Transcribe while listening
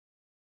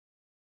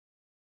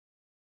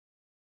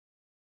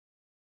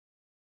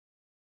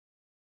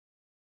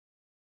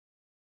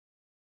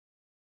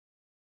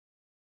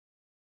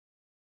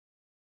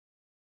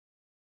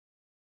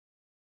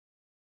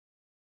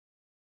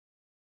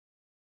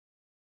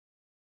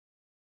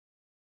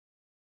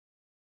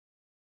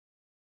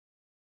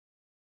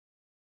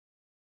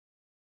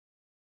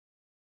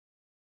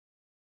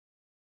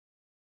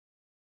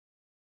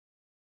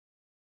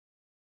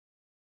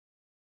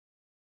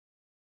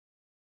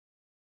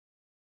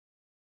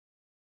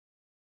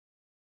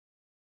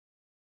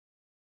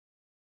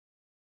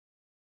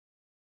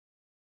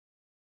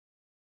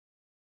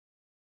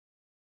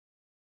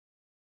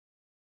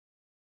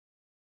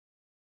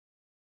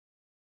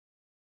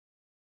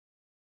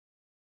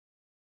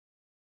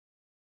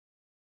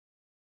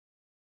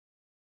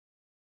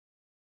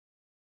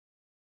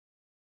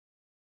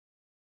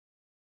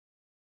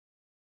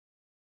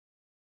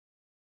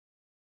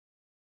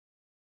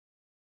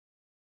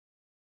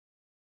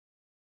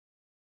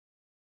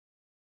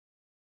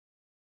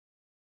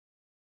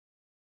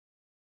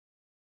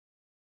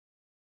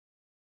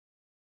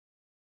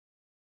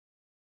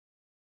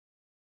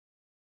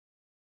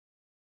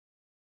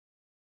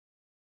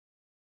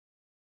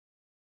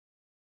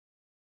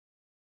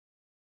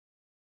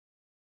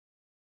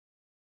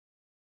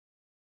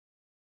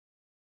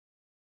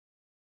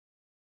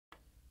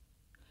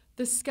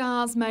The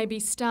scars may be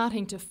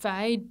starting to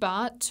fade,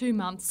 but 2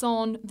 months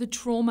on, the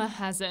trauma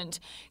hasn't.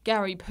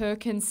 Gary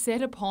Perkins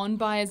set upon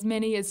by as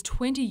many as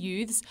 20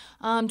 youths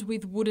armed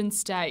with wooden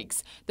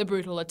stakes. The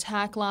brutal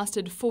attack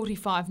lasted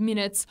 45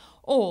 minutes,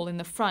 all in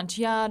the front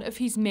yard of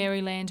his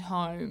Maryland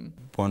home.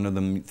 One of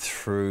them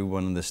threw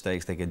one of the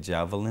stakes like a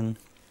javelin,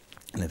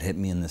 and it hit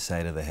me in the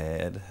side of the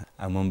head.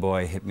 And one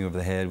boy hit me over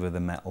the head with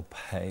a metal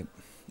pipe.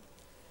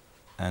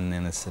 And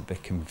then it's a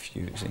bit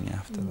confusing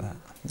after that.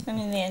 And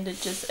in the end it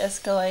just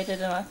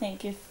escalated, and I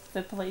think if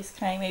the police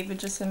came even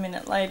just a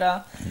minute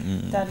later,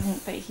 they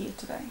wouldn't be here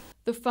today.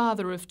 The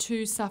father of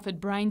 2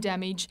 suffered brain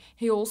damage.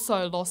 He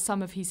also lost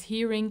some of his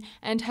hearing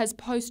and has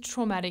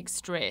post-traumatic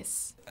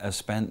stress. I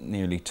spent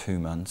nearly 2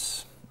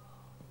 months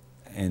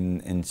in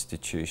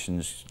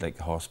institutions like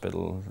the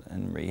hospital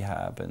and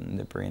rehab and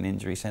the brain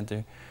injury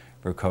centre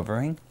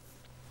recovering.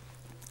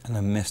 And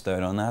I missed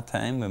out on that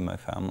time with my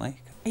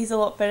family. He's a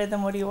lot better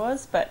than what he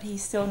was, but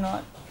he's still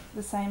not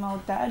the same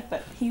old dad,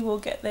 but he will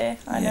get there.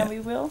 I know he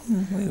will.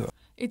 We will.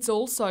 It's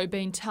also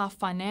been tough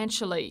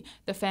financially.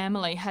 The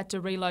family had to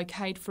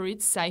relocate for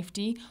its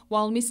safety,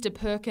 while Mr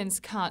Perkins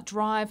can't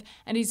drive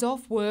and is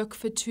off work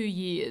for 2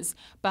 years.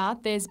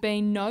 But there's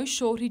been no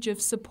shortage of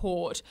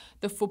support.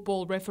 The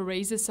Football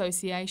Referees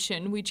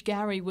Association, which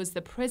Gary was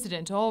the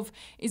president of,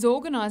 is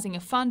organising a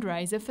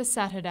fundraiser for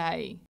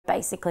Saturday.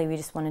 Basically, we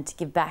just wanted to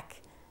give back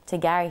to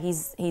Gary.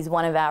 He's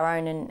one of our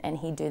own, and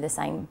he'd do the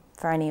same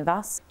for any of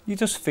us. You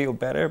just feel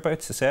better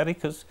about society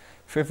because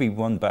for every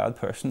one bad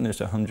person, there's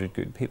 100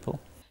 good people.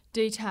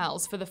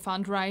 Details for the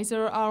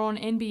fundraiser are on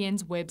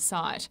NBN's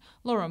website.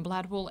 Lauren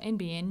Bladwell,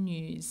 NBN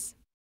News.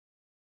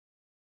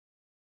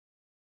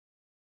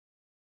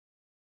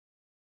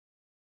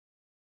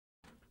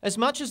 As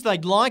much as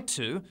they'd like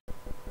to,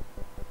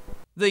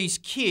 these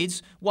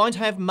kids won't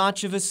have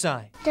much of a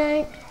say.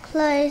 Don't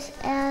close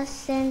our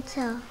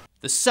centre.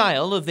 The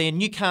sale of their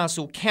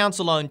Newcastle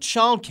Council-owned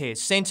childcare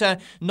centre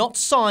not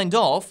signed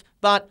off,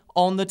 but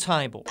on the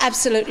table.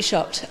 Absolutely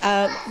shocked.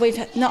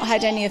 We've not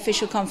had any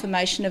official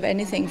confirmation of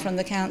anything from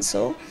the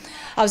council.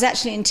 I was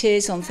actually in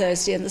tears on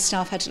Thursday and the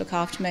staff had to look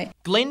after me.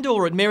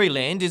 Glendore at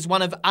Maryland is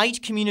one of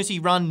 8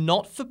 community-run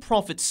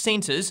not-for-profit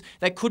centres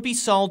that could be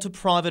sold to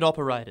private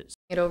operators.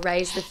 It'll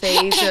raise the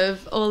fees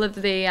of all of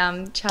the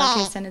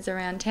childcare centres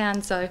around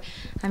town, so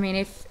I mean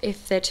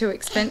if they're too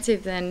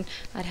expensive then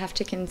I'd have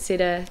to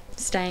consider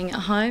staying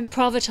at home.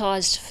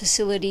 Privatised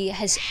facility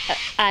has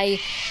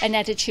an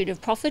attitude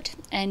of profit,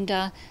 and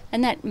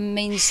that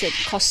means that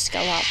costs go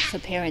up for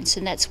parents,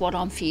 and that's what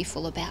I'm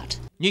fearful about.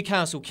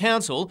 Newcastle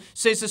Council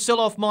says the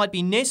sell-off might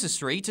be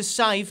necessary to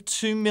save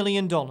 $2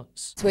 million.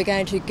 We're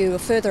going to do a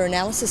further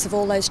analysis of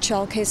all those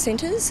childcare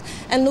centres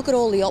and look at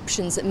all the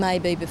options that may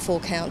be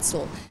before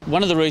Council.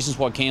 One of the reasons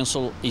why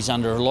Council is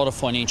under a lot of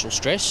financial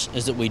stress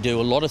is that we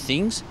do a lot of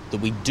things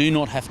that we do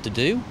not have to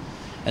do,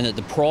 and that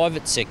the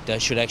private sector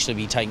should actually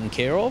be taken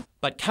care of.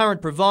 But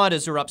current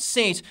providers are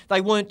upset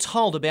they weren't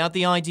told about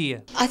the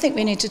idea. I think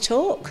we need to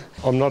talk.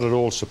 I'm not at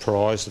all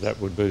surprised that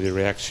would be the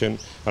reaction,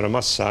 and I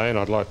must say, and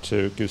I'd like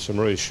to give some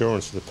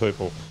reassurance to the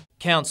people.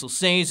 Council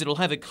says it'll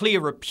have a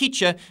clearer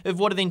picture of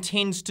what it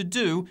intends to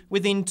do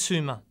within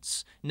 2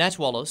 months. Nat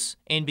Wallace,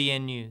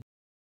 NBN News.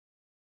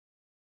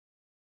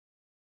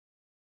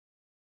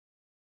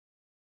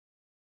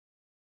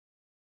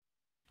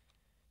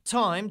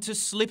 Time to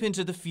slip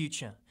into the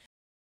future.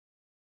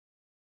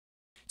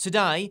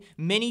 Today,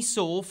 many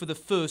saw for the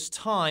first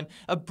time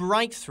a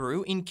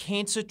breakthrough in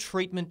cancer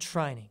treatment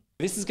training.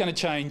 This is going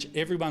to change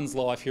everyone's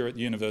life here at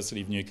the University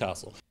of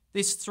Newcastle.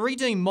 This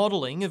 3D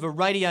modelling of a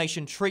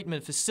radiation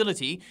treatment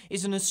facility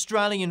is an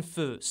Australian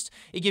first.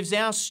 It gives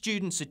our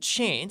students a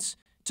chance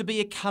to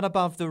be a cut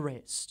above the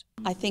rest.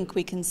 I think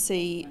we can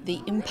see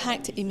the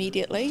impact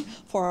immediately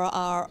for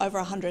our over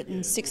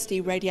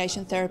 160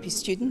 radiation therapy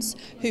students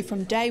who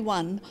from day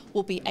one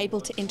will be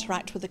able to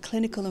interact with a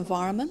clinical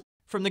environment.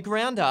 From the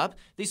ground up,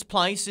 this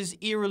place is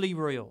eerily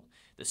real.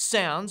 The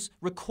sounds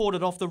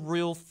recorded off the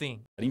real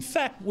thing. In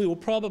fact, we will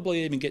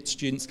probably even get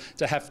students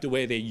to have to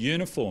wear their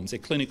uniforms, their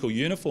clinical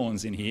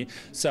uniforms in here,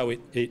 so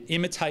it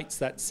imitates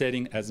that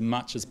setting as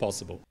much as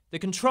possible. The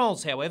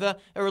controls, however,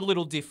 are a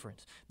little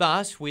different.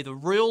 But with a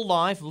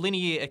real-life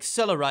linear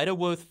accelerator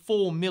worth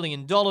 $4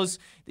 million,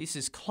 this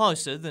is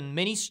closer than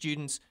many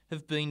students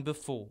have been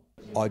before.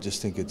 I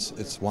just think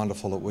it's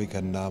wonderful that we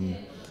can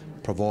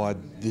provide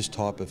this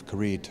type of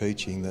career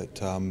teaching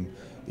that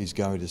is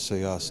going to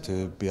see us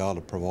to be able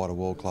to provide a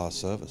world-class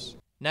service.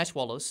 Nat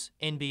Wallace,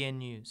 NBN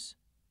News.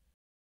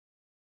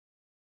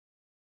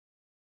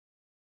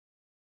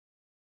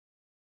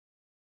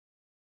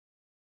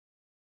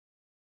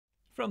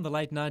 From the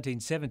late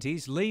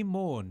 1970s, Lee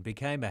Morn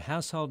became a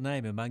household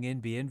name among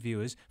NBN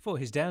viewers for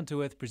his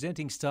down-to-earth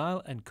presenting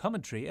style and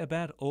commentary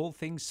about all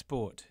things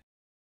sport.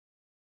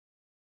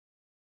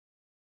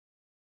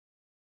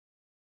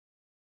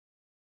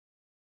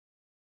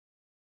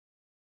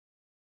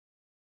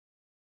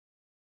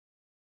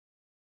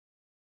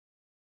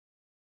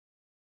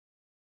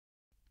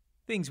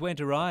 Things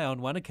went awry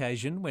on one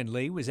occasion when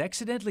Lee was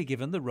accidentally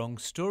given the wrong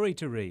story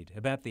to read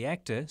about the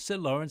actor Sir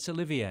Laurence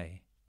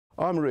Olivier.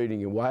 I'm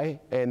reading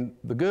away, and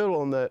the girl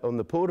on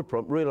the porter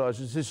prompt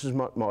realises this is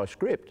my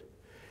script.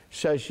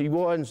 So she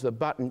winds the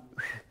button.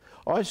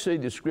 I see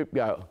the script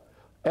go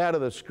out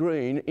of the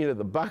screen into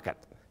the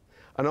bucket,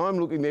 and I'm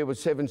looking there with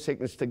 7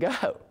 seconds to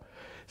go.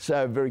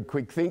 So a very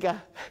quick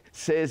thinker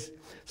says,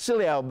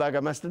 silly old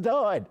bugger must have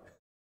died.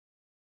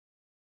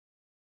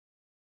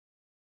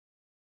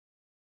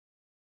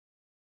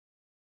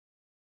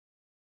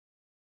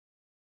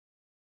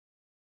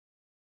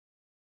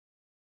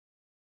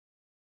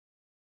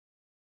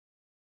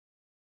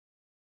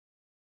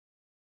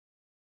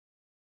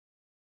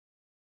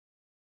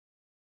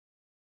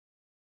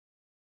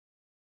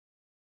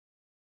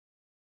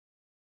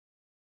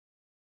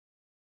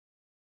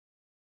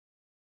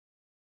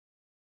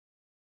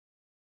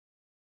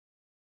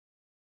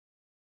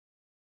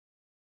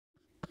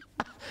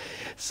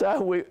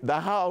 So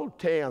the whole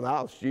town, the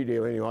whole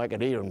studio anyway, I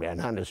could hear them down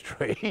Hunter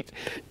Street,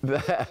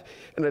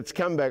 and it's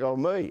come back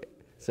on me.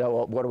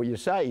 So what do you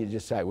say? You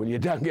just say, well, you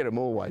don't get them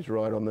always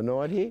right on the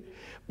night here,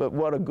 but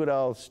what a good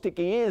old stick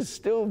he is,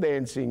 still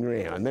dancing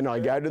round. Then I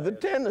go to the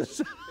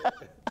tennis.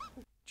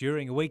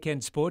 During a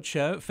weekend sports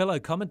show, fellow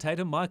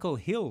commentator Michael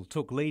Hill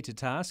took Lee to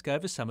task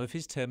over some of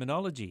his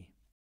terminology.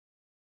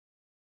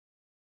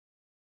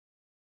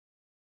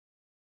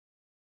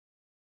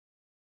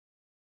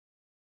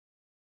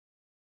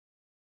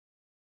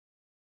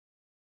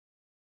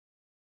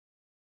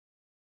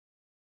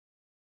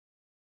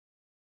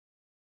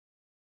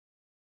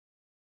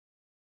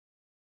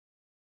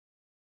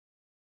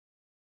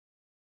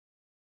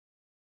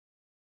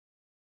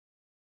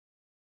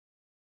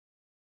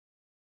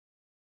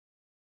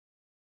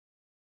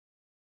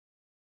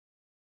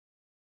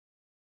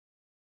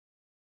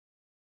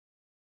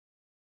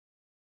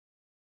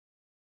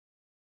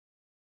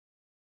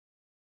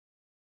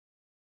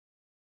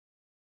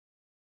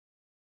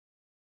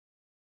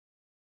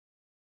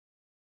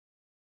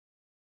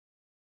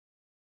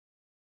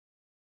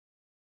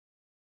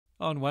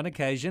 On one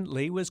occasion,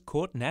 Lee was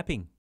caught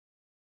napping.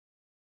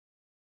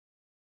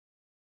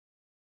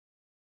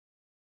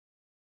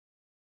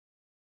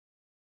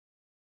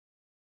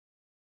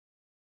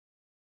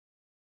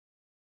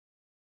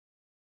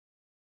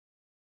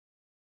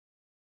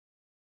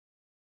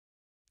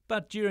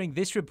 But during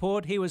this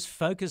report, he was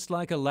focused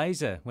like a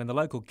laser when the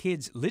local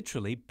kids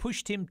literally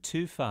pushed him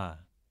too far.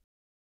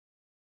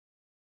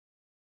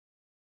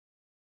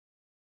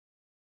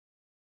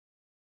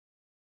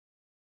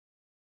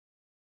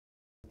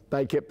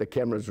 They kept the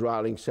cameras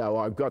rolling, so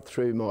I got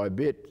through my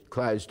bit,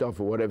 closed off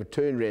or whatever,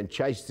 turned around,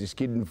 chased this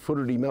kid and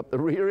footed him up the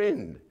rear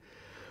end,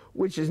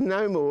 which is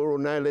no more or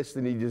no less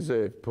than he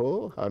deserved,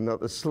 Paul. I'm not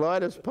the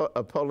slightest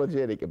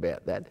apologetic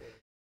about that.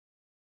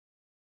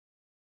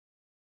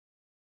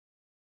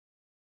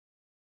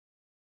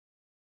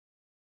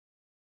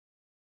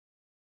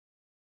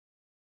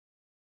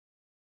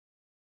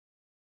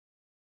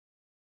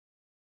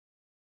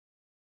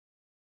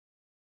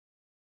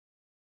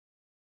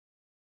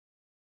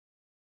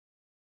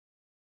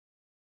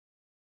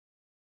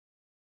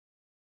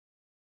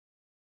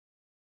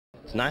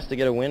 It's nice to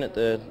get a win at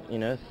the,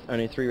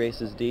 only 3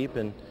 races deep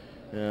and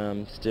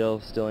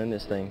still in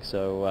this thing.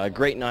 So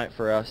great night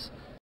for us.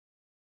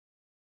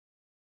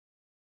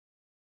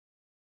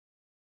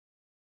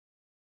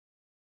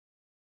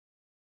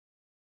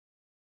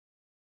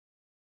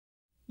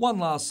 One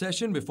last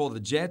session before the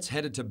Jets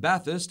headed to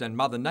Bathurst, and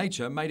Mother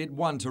Nature made it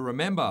one to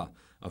remember.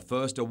 A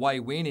first away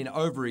win in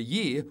over a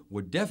year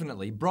would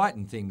definitely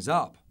brighten things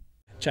up.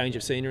 Change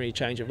of scenery,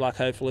 change of luck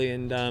hopefully,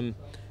 and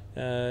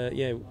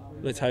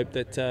let's hope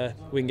that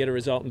we can get a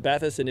result in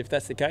Bathurst, and if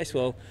that's the case,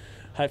 well,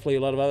 hopefully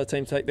a lot of other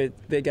teams take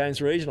their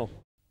games regional.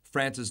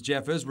 Francis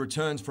Jeffers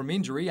returns from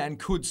injury and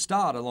could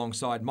start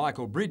alongside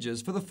Michael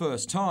Bridges for the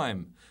first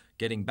time.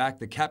 Getting back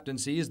the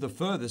captaincy is the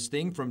furthest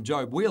thing from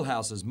Job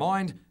Wheelhouse's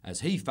mind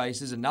as he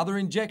faces another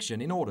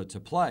injection in order to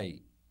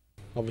play.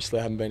 Obviously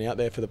I haven't been out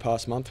there for the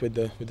past month with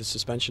the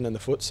suspension and the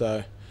foot,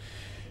 so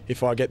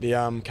if I get the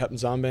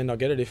captain's armband, I'll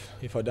get it.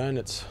 If I don't,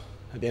 it's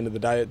at the end of the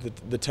day,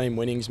 the team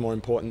winning is more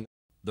important.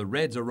 The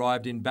Reds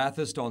arrived in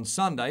Bathurst on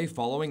Sunday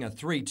following a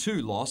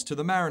 3-2 loss to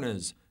the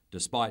Mariners.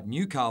 Despite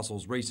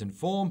Newcastle's recent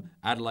form,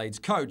 Adelaide's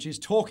coach is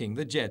talking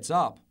the Jets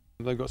up.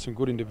 They've got some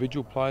good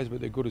individual players,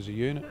 but they're good as a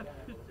unit.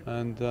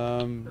 And,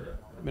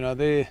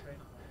 they're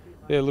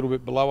a little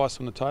bit below us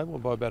on the table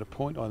by about a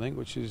point, I think,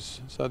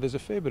 so there's a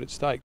fair bit at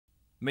stake.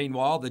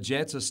 Meanwhile, the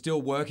Jets are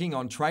still working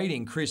on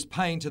trading Chris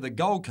Payne to the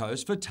Gold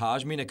Coast for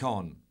Taj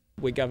Minakon.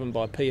 We're governed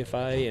by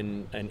PFA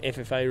and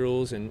FFA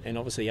rules and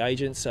obviously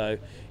agents, so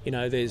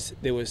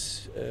there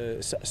was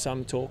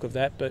some talk of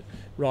that, but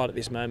right at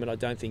this moment I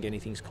don't think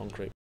anything's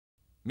concrete.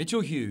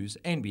 Mitchell Hughes,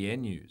 NBN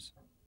News.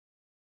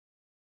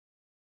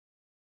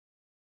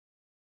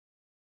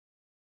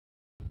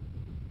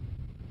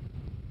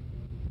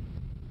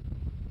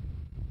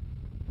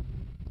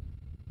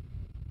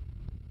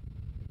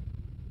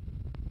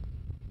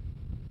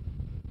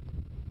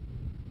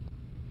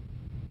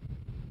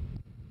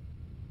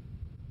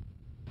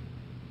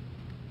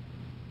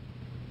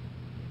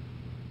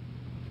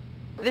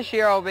 This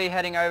year I'll be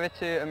heading over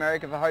to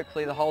America for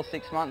hopefully the whole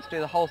 6 months, do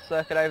the whole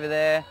circuit over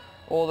there,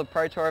 all the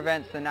Pro Tour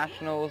events, the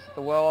Nationals,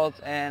 the Worlds,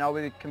 and I'll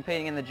be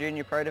competing in the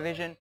Junior Pro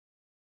Division.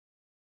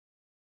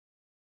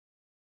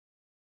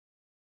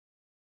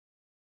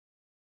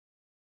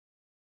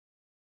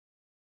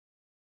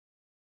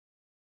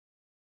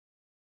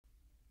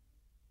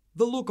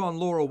 The look on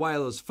Laura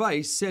Whaler's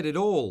face said it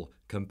all.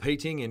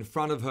 Competing in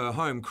front of her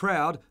home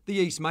crowd, the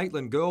East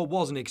Maitland girl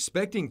wasn't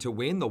expecting to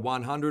win the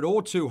 100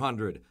 or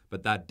 200,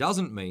 but that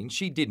doesn't mean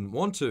she didn't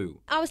want to.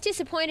 I was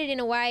disappointed in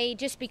a way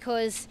just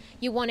because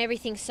you want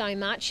everything so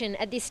much, and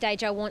at this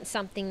stage I want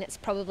something that's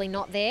probably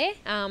not there.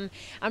 I'm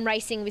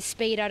racing with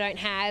speed I don't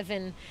have,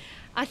 and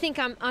I think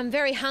I'm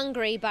very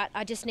hungry, but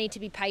I just need to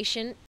be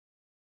patient.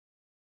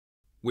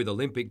 With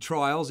Olympic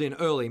trials in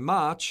early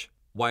March,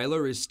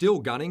 Whaler is still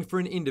gunning for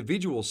an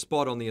individual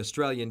spot on the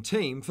Australian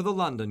team for the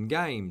London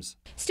Games.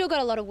 Still got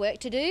a lot of work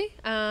to do.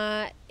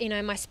 You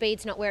know, my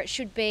speed's not where it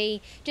should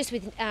be. Just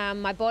with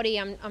my body,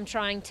 I'm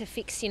trying to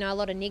fix, a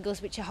lot of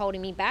niggles which are holding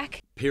me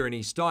back.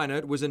 Pirani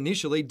Steinert was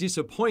initially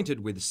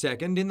disappointed with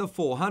second in the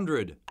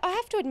 400. I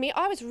have to admit,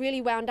 I was really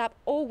wound up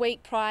all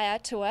week prior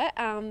to it.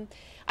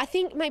 I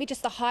think maybe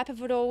just the hype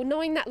of it all,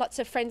 knowing that lots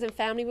of friends and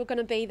family were going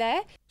to be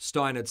there.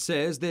 Steinert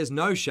says there's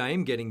no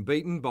shame getting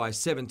beaten by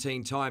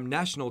 17-time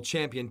national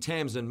champion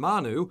Tamsin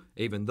Manu,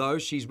 even though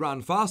she's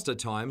run faster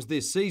times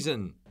this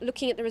season.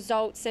 Looking at the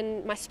results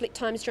and my split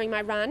times during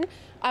my run,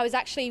 I was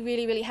actually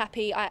really, really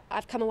happy.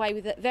 I've come away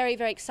with it very,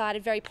 very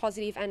excited, very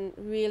positive and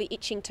really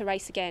itching to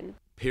race again.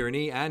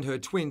 Pirani and her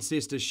twin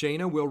sister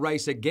Sheena will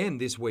race again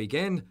this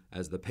weekend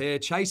as the pair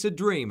chase a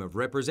dream of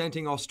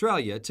representing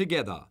Australia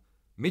together.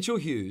 Mitchell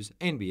Hughes,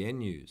 NBN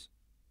News.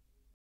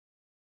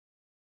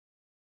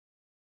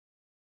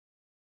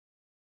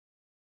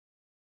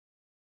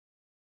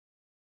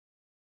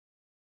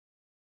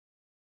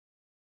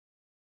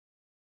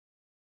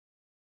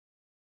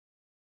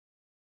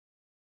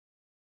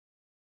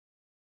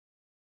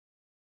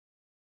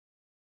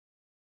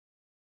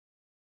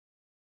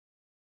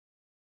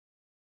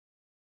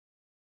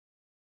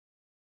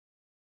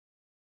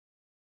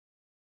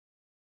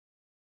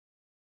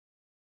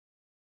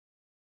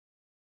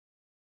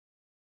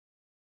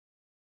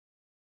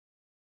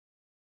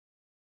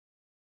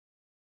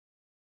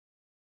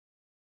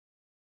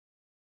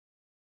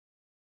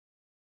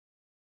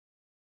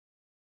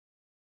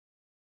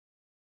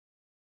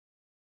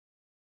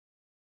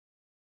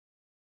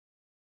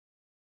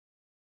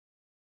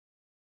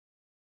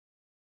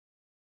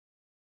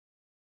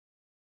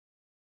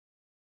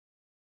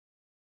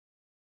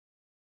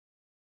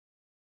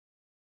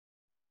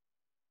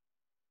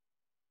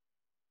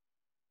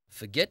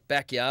 Forget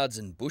backyards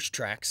and bush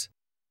tracks.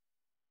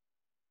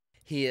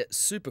 Here,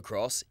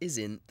 Supercross is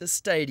in the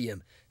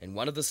stadium, and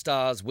one of the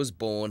stars was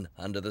born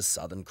under the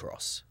Southern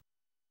Cross.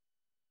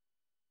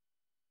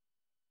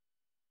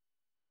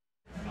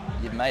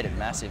 You've made it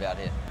massive out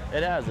here.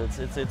 It has.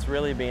 It's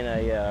really been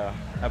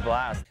a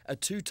blast. A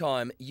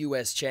two-time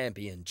US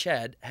champion,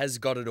 Chad, has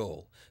got it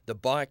all. The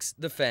bikes,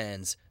 the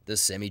fans, the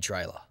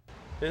semi-trailer.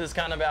 This is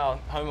kind of our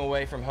home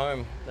away from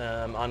home,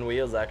 on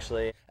wheels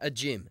actually. A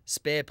gym,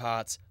 spare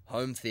parts,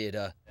 home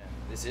theatre.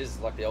 This is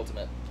like the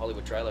ultimate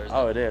Hollywood trailer, isn't it?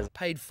 Oh, it is.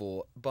 Paid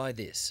for by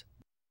this.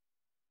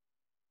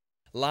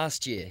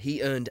 Last year,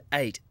 he earned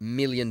 $8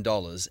 million,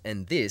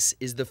 and this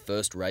is the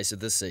first race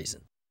of the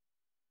season.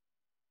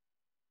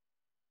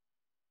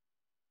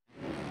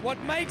 What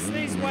makes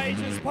these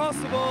wages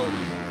possible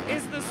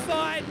is the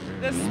sight,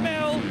 the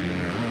smell,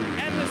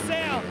 and the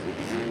sound.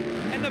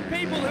 And the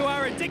people who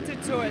are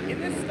addicted to it. In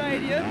this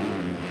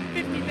stadium,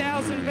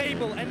 50,000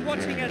 people, and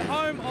watching at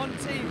home on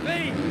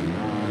TV,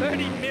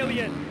 30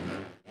 million.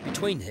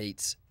 Between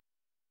heats,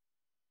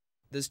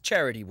 there's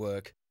charity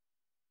work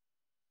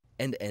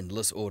and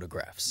endless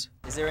autographs.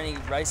 Is there any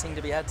racing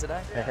to be had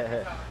today?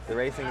 The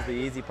racing's the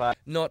easy part.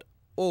 Not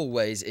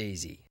always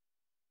easy.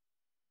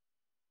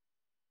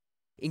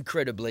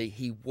 Incredibly,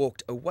 he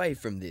walked away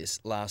from this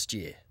last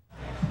year.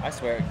 I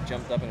swear it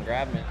jumped up and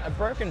grabbed me. A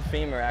broken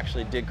femur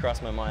actually did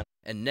cross my mind.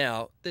 And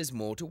now there's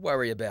more to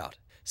worry about.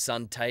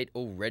 Son Tate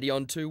already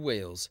on two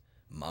wheels,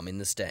 mum in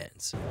the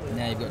stands.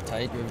 Now you've got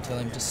Tate, you ever tell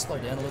him to slow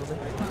down a little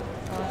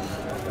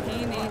bit?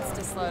 He needs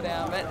to slow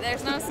down, but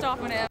there's no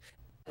stopping him.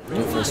 Do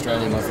it for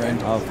Australia, my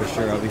friend. Oh, for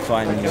sure. I'll be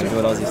fighting good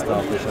Aussie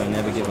stuff, for sure.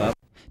 Never give up.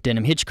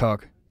 Denham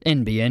Hitchcock,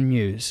 NBN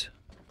News.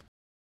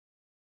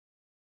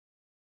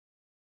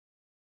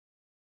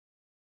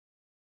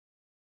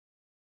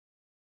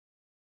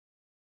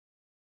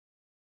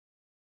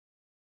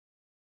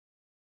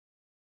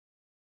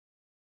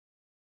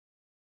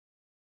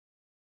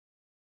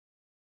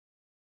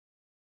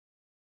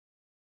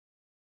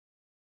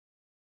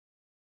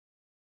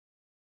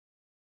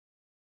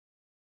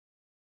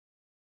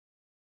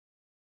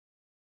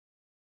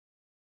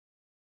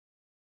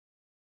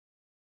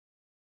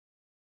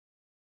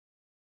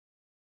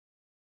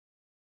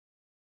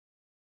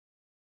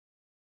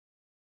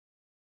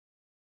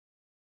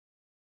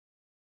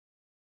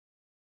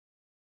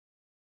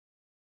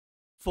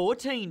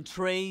 "14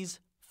 trees,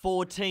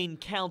 14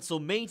 council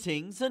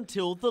meetings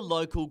until the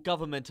local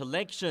government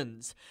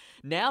elections.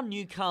 Now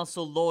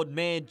Newcastle Lord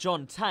Mayor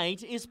John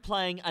Tate is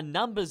playing a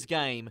numbers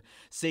game,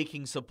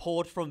 seeking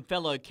support from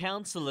fellow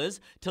councillors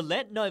to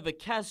let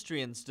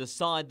Novocastrians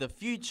decide the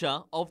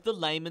future of the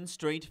Layman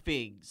Street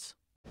Figs.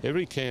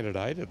 Every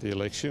candidate at the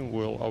election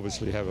will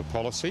obviously have a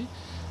policy,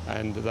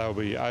 and they'll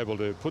be able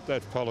to put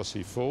that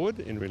policy forward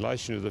in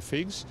relation to the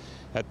Figs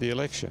at the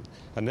election,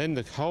 and then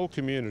the whole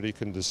community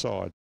can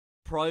decide.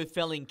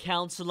 Pro-Felling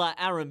councillor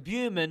Aaron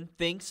Buman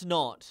thinks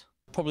not.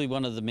 Probably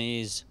one of the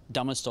mayor's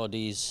dumbest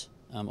ideas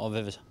I've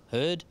ever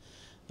heard,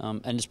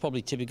 and it's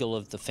probably typical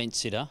of the fence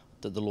sitter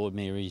that the Lord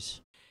Mayor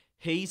is.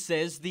 He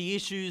says the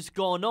issue's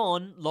gone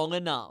on long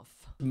enough.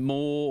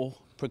 More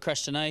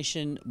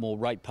procrastination, more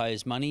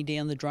ratepayers' money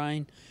down the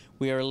drain.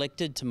 We are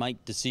elected to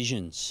make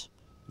decisions.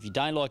 If you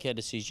don't like our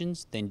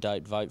decisions, then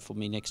don't vote for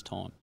me next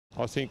time.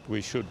 I think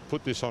we should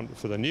put this on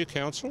for the new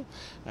council,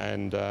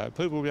 and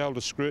people will be able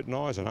to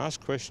scrutinise and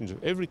ask questions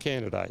of every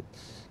candidate,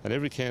 and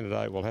every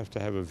candidate will have to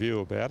have a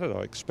view about it,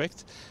 I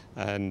expect,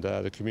 and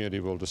the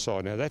community will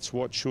decide. Now that's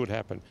what should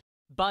happen.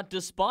 But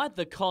despite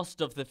the cost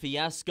of the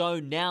fiasco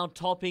now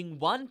topping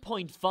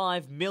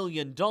 $1.5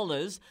 million,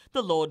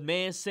 the Lord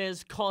Mayor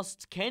says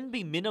costs can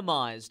be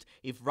minimised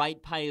if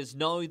ratepayers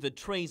know the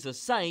trees are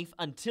safe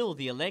until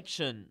the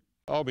election.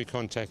 I'll be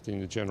contacting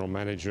the General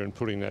Manager and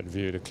putting that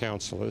view to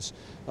councillors.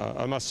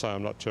 I must say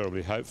I'm not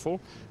terribly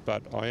hopeful,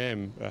 but I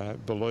am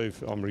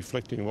believe I'm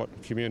reflecting what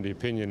community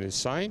opinion is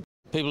saying.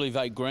 People who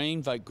vote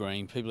Green, vote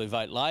Green. People who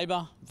vote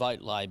Labor,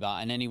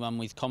 and anyone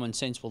with common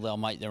sense, well, they'll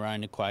make their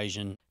own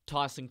equation.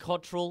 Tyson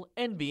Cottrell,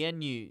 NBN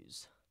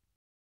News.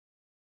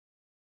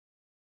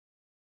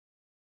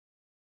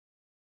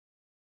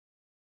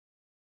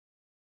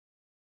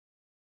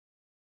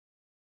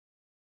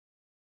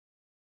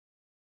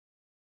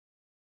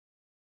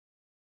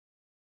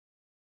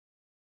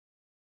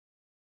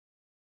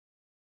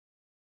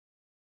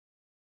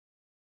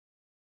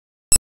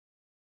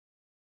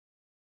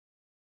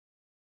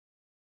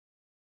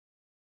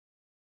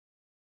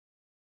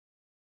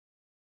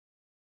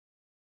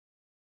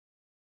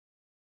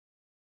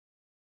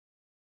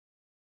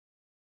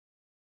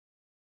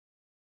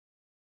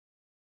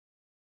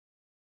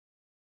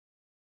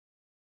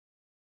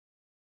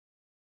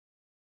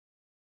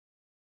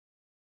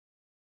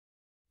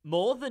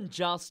 More than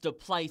just a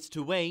place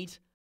to eat,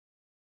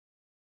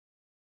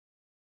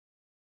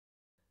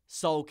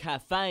 Soul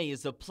Cafe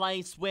is a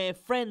place where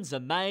friends are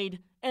made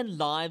and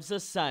lives are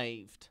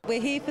saved.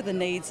 We're here for the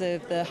needs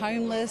of the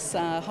homeless,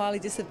 highly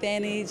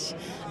disadvantaged,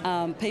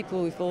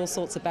 people with all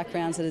sorts of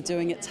backgrounds that are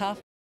doing it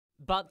tough.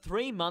 But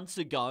 3 months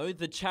ago,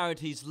 the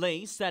charity's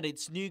lease at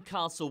its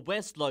Newcastle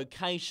West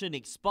location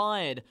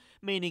expired,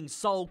 meaning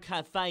Soul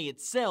Cafe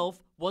itself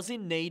was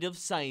in need of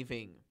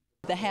saving.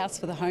 The house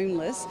for the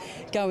homeless,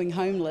 going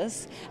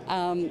homeless,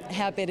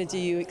 how better do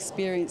you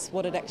experience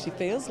what it actually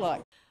feels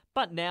like?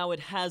 But now it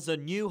has a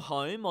new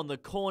home on the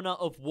corner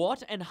of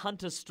Watt and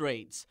Hunter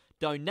Streets,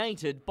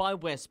 donated by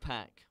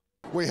Westpac.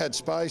 We had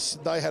space,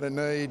 they had a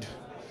need,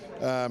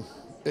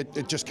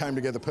 it just came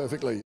together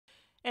perfectly.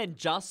 And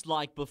just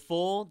like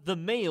before, the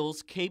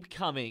meals keep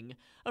coming.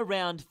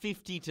 Around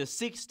 50 to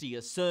 60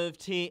 are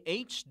served here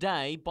each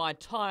day by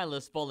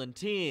tireless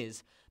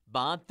volunteers,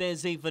 but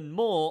there's even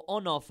more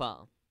on offer.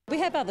 We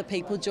have other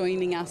people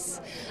joining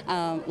us,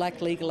 like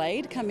Legal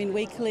Aid come in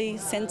weekly,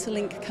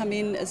 Centrelink come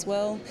in as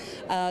well.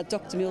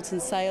 Dr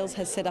Milton Sales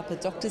has set up a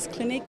doctor's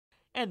clinic.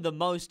 And the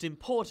most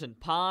important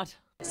part,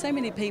 so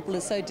many people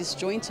are so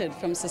disjointed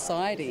from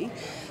society,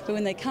 but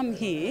when they come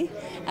here,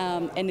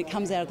 and it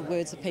comes out of the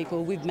words of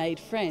people, we've made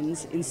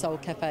friends in Soul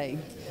Cafe,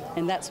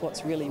 and that's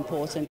what's really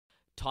important.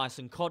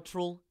 Tyson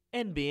Cottrell,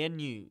 NBN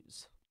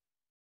News.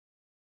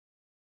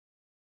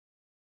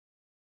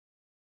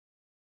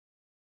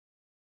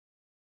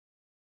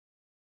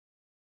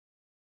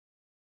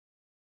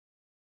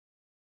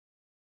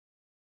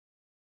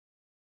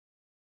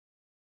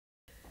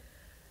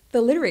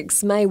 The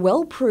lyrics may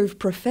well prove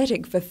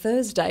prophetic for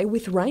Thursday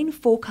with rain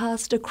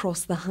forecast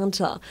across the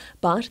Hunter,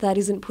 but that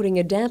isn't putting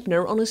a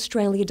dampener on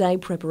Australia Day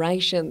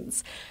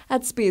preparations.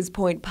 At Spears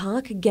Point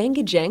Park,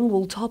 Gangajang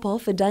will top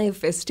off a day of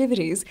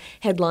festivities,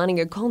 headlining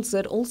a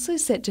concert also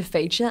set to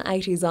feature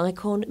 80s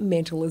icon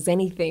Mental as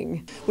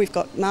Anything. We've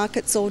got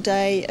markets all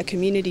day, a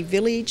community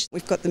village,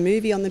 we've got the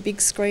movie on the big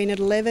screen at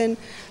 11,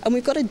 and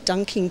we've got a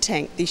dunking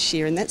tank this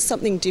year, and that's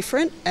something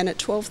different, and at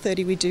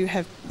 12:30 we do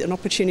have an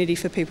opportunity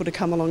for people to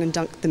come along and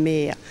dunk the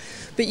mayor.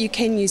 But you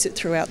can use it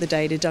throughout the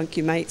day to dunk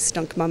your mates,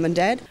 dunk mum and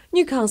dad.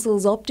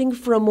 Newcastle's opting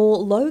for a more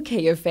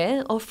low-key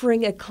affair,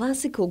 offering a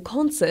classical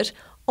concert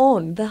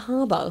on the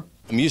harbour.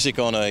 Music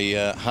on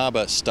a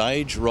harbour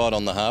stage right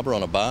on the harbour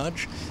on a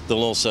barge.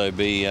 There'll also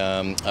be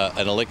an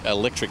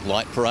electric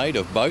light parade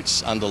of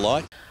boats under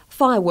light.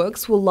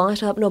 Fireworks will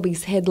light up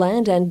Nobby's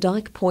Headland and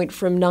Dyke Point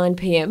from 9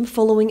 p.m,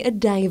 following a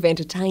day of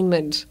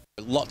entertainment.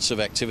 Lots of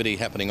activity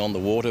happening on the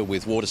water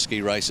with water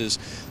ski races.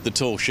 The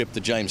tall ship, the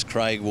James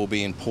Craig, will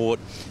be in port,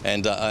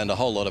 and a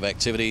whole lot of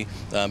activity.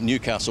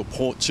 Newcastle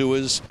port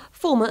tours.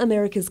 Former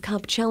America's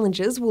Cup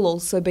challengers will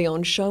also be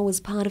on show as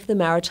part of the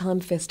Maritime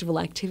Festival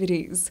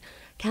activities.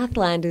 Kath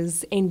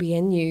Landers,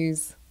 NBN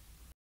News.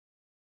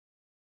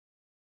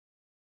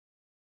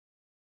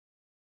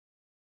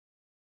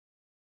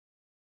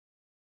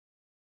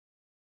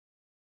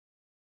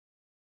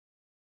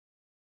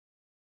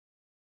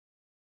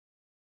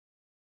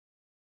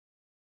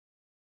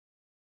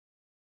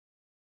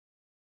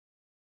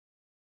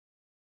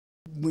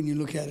 When you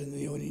look at it in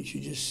the audience,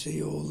 you just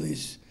see all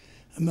these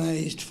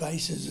amazed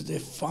faces that they're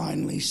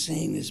finally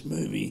seeing this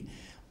movie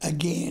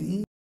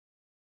again.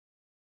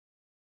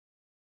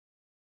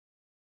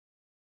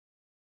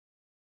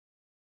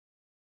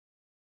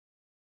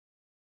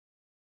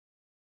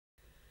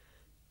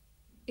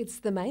 It's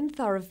the main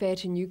thoroughfare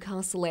to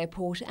Newcastle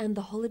Airport and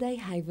the holiday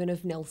haven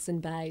of Nelson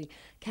Bay,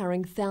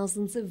 carrying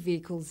thousands of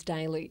vehicles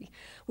daily.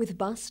 With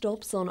bus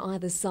stops on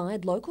either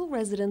side, local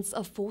residents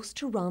are forced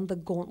to run the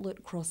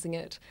gauntlet crossing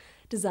it.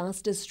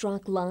 Disaster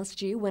struck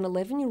last year when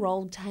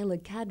 11-year-old Taylor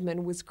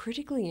Cadman was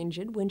critically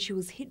injured when she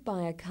was hit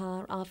by a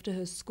car after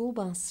her school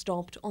bus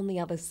stopped on the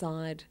other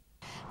side.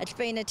 It's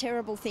been a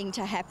terrible thing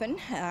to happen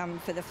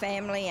for the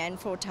family and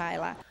for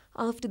Taylor.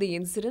 After the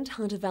incident,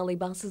 Hunter Valley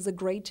buses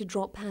agreed to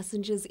drop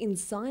passengers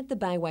inside the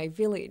Bayway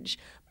village,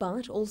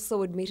 but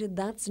also admitted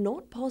that's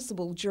not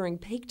possible during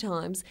peak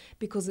times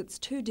because it's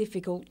too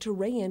difficult to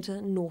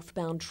re-enter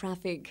northbound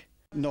traffic.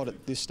 Not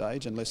at this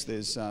stage unless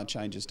there's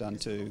changes done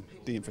to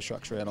the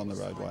infrastructure out on the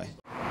roadway.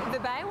 The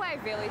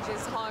Bayway village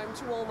is home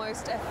to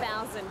almost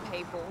 1,000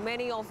 people,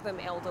 many of them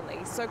elderly,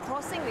 so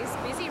crossing this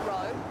busy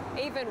road,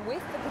 even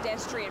with the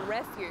pedestrian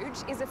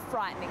refuge, is a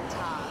frightening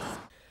task.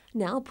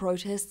 Now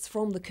protests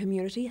from the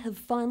community have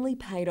finally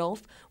paid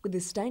off, with the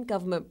state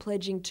government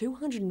pledging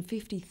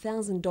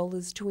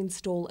 $250,000 to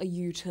install a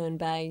U-turn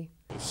bay.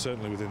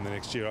 Certainly within the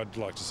next year. I'd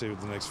like to see it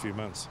within the next few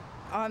months.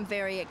 I'm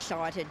very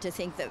excited to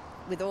think that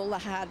with all the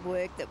hard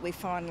work that we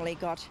finally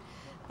got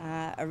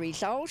a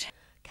result.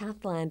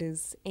 Kath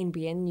Landers,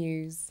 NBN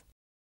News.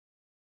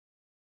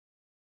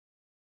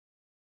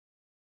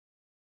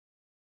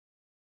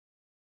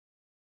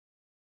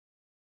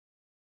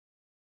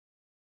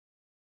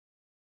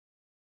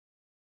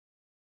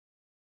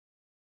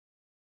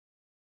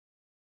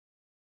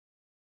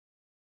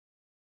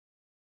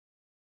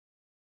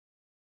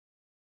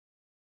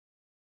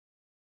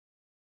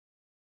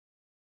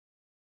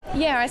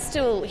 Yeah, I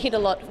still hit a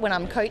lot when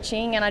I'm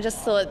coaching, and I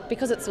just thought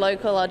because it's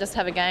local I'll just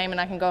have a game and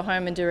I can go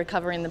home and do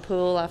recovery in the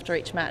pool after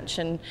each match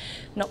and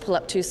not pull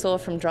up too sore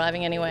from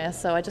driving anywhere.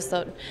 So I just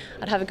thought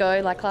I'd have a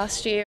go like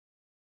last year.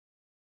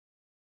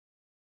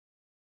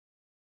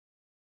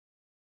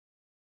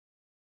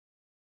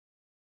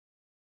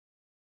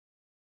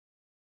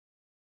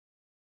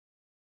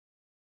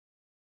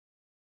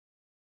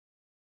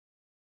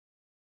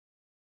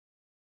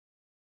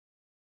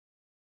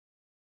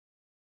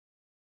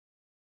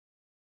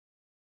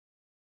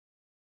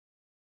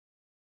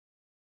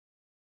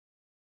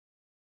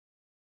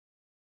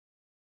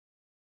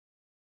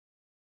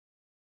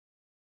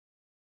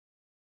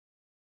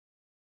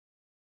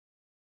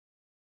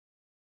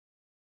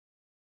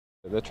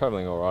 They're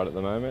travelling all right at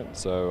the moment,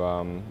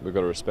 so we've got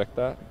to respect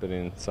that. But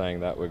in saying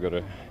that, we've got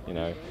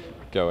to,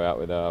 go out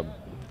with our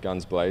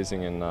guns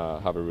blazing and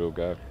have a real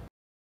go.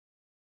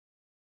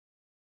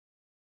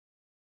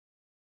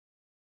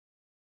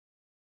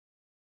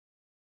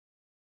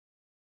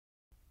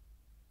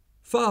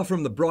 Far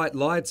from the bright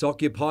lights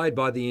occupied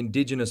by the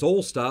Indigenous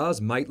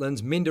All-Stars,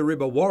 Maitland's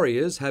Minderibba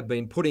Warriors have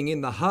been putting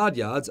in the hard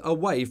yards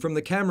away from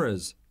the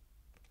cameras.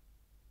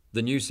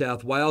 The New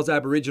South Wales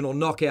Aboriginal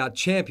Knockout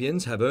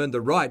champions have earned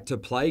the right to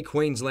play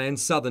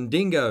Queensland's Southern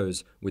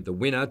Dingoes, with the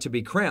winner to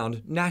be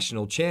crowned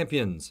national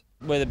champions.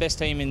 We're the best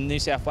team in New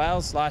South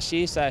Wales last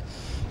year, so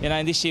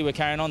this year we're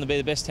carrying on to be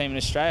the best team in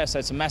Australia, so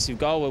it's a massive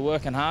goal. We're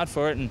working hard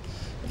for it and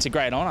it's a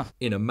great honour.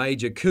 In a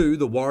major coup,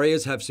 the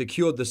Warriors have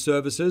secured the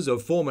services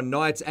of former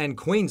Knights and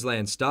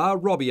Queensland star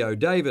Robbie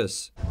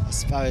O'Davis. I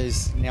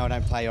suppose now I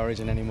don't play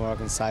Origin anymore, I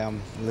can say I'm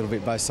a little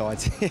bit both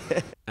sides.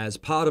 As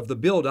part of the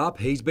build-up,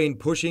 he's been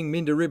pushing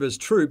Minderibba's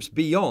troops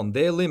beyond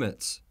their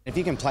limits. If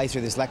you can play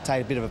through this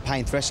lactate, a bit of a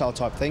pain threshold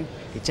type thing,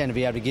 you tend to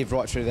be able to give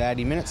right through the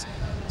 80 minutes.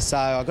 So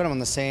I got them on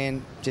the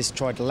sand, just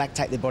tried to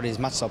lactate their body as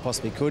much as I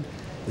possibly could.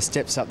 The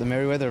steps up the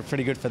Merriweather are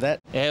pretty good for that.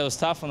 Yeah, it was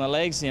tough on the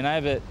legs,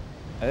 but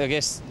I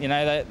guess,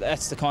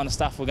 that's the kind of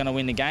stuff we're going to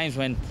win the games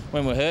when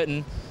we're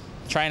hurting.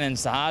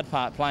 Training's the hard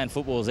part, playing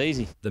football is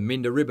easy. The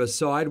Minderibba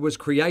side was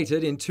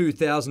created in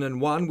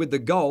 2001 with the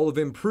goal of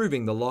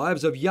improving the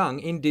lives of young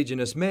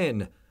Indigenous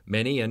men.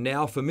 Many are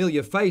now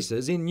familiar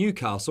faces in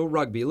Newcastle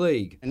Rugby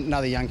League.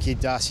 Another young kid,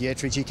 Darcy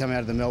Ettridge, he came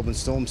out of the Melbourne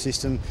Storm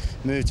system,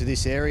 moved to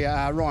this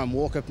area. Ryan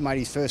Walker made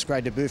his first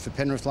grade debut for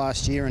Penrith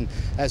last year, and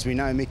as we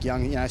know, Mick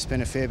Young,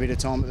 spent a fair bit of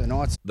time at the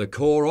Knights. The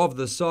core of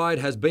the side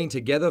has been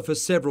together for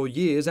several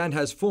years and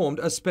has formed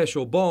a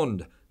special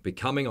bond.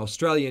 Becoming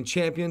Australian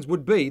champions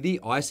would be the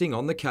icing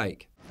on the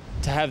cake.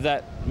 To have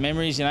that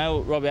memories,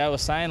 what Robbie O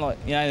was saying,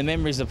 the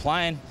memories of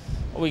playing,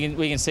 we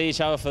can see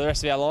each other for the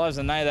rest of our lives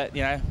and know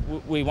that,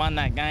 we won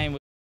that game.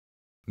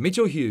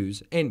 Mitchell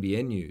Hughes,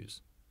 NBN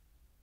News.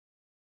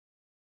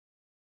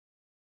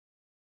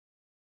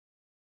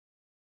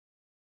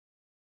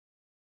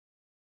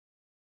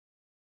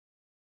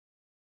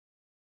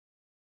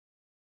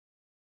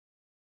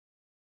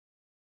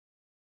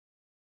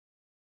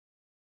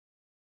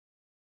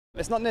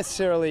 It's not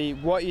necessarily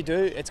what you do,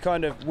 it's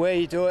kind of where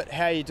you do it,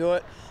 how you do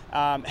it,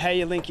 how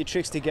you link your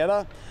tricks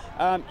together.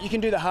 You can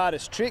do the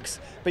hardest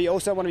tricks, but you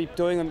also want to be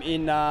doing them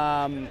in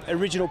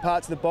original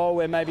parts of the bowl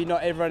where maybe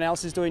not everyone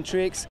else is doing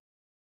tricks.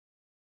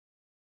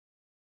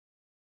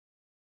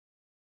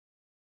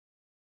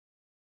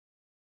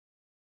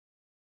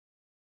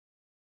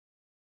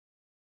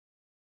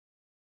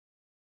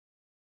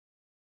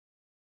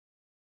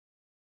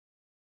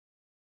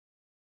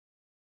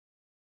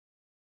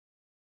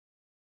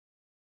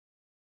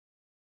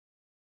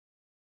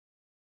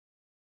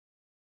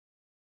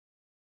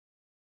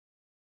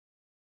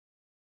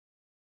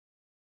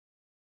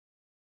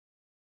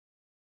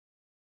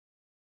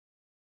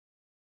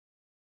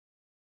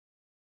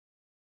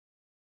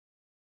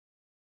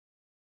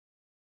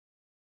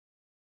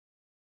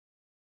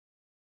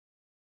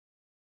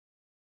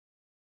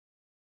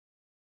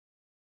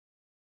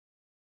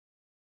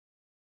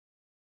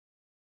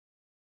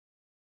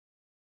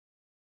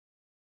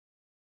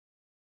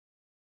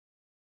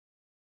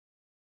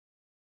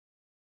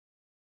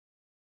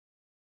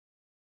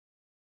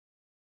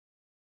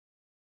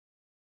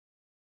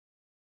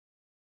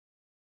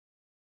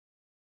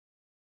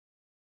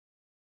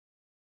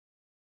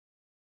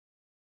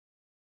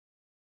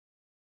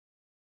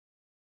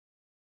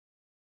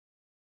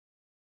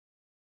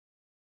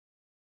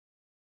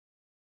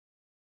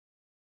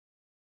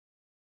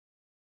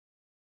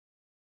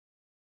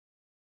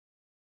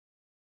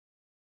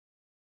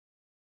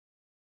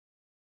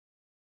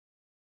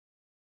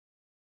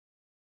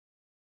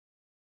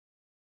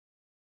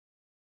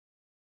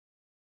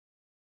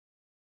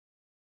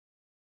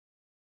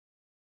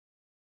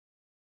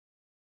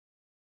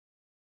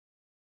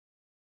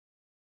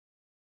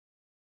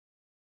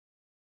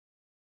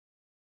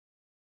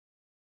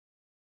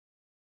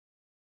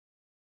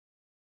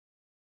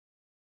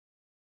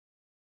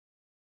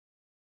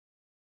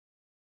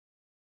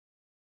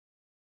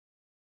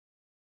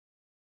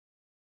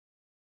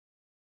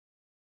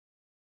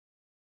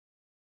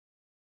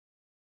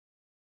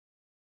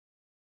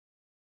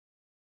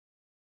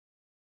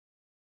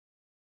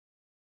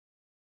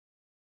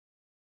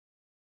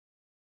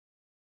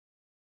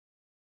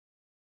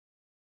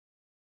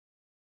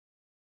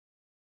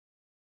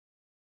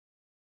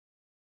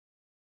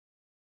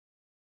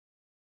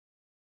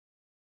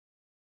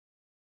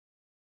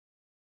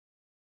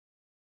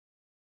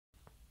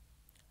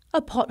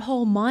 A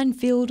pothole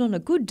minefield on a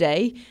good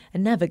day, a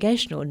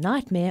navigational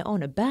nightmare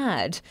on a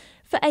bad.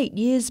 For 8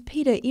 years,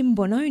 Peter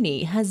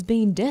Imbononi has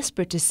been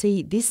desperate to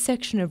see this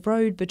section of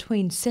road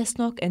between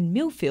Cessnock and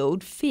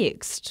Millfield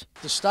fixed.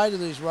 The state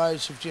of these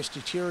roads have just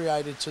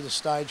deteriorated to the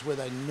stage where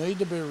they need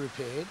to be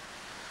repaired,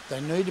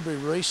 they need to be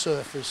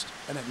resurfaced,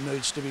 and it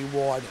needs to be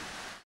widened.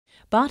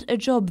 But a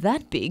job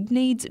that big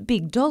needs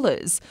big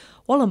dollars.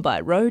 Wollombi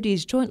Road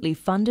is jointly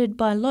funded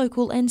by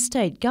local and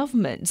state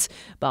governments,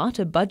 but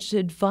a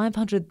budgeted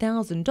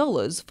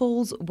 $500,000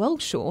 falls well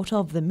short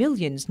of the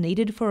millions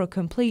needed for a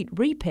complete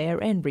repair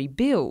and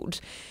rebuild.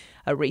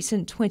 A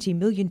recent $20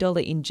 million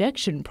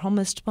injection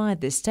promised by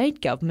the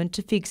state government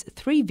to fix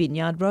 3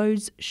 vineyard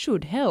roads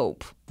should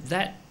help.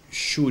 That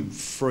should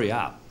free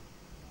up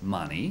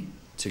money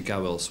to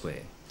go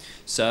elsewhere.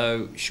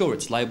 So, sure,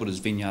 it's labelled as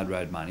Vineyard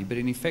Road money, but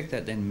in effect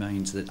that then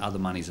means that other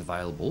money is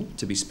available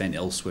to be spent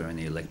elsewhere in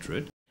the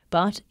electorate.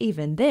 But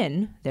even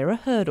then, there are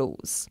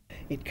hurdles.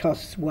 It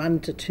costs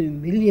 $1 to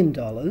 $2 million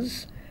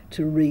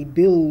to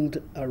rebuild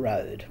a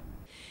road.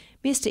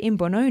 Mr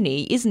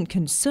Imbononi isn't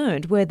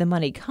concerned where the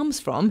money comes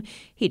from,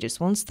 he just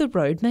wants the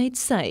road made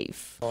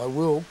safe. I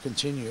will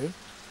continue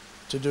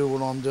to do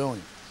what I'm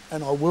doing,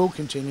 and I will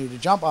continue to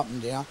jump up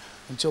and down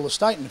until the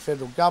state and the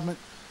federal government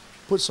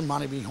put some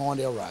money behind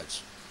our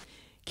roads.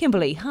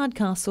 Kimberly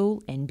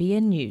Hardcastle,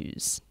 NBN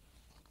News.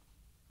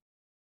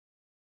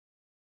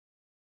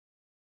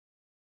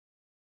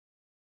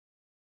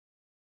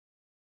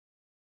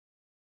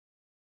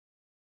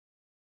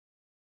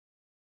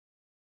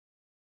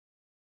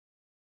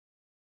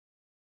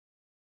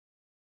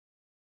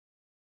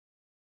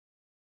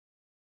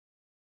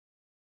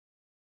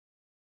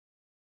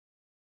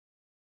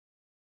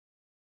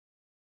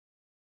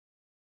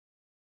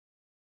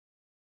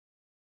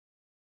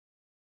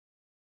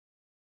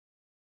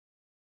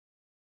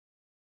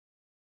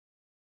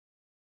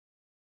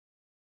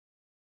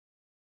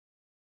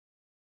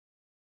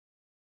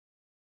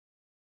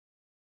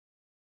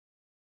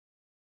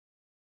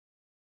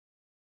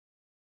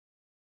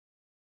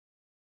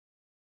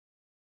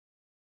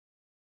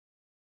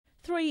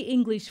 Three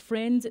English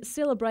friends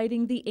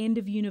celebrating the end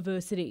of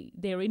university.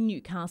 They're in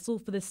Newcastle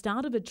for the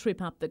start of a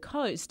trip up the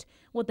coast.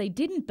 What they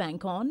didn't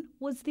bank on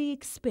was the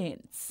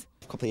expense.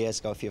 A couple of years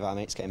ago, a few of our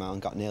mates came out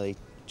and got nearly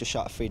just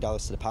short of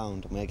 $3 to the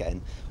pound, and we're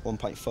getting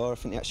 1.4, I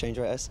think the exchange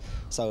rate is.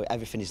 So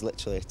everything is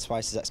literally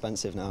twice as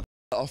expensive now.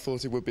 I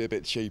thought it would be a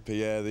bit cheaper,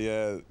 yeah.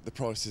 The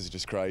prices are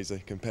just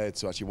crazy compared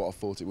to actually what I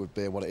thought it would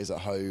be and what it is at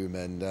home,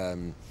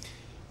 and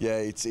yeah,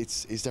 it's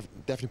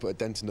definitely put a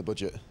dent in the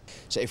budget.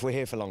 So if we're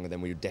here for longer, then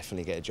we would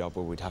definitely get a job,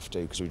 or we'd have to,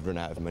 because we'd run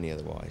out of money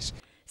otherwise.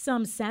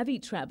 Some savvy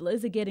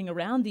travellers are getting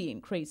around the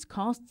increased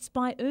costs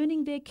by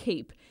earning their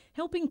keep,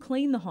 helping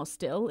clean the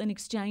hostel in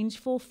exchange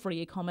for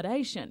free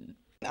accommodation.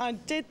 I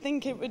did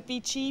think it would be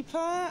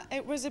cheaper.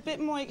 It was a bit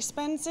more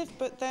expensive,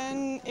 but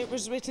then it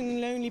was written in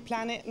Lonely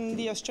Planet and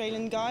the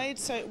Australian Guide,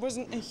 so it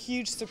wasn't a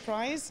huge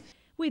surprise.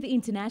 With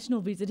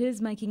international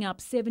visitors making up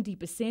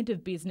 70%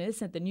 of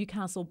business at the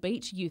Newcastle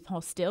Beach Youth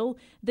Hostel,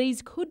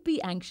 these could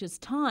be anxious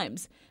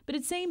times. But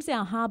it seems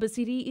our harbour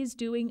city is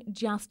doing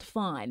just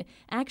fine,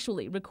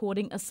 actually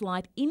recording a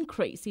slight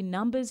increase in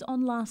numbers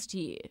on last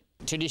year.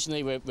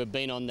 Traditionally, we've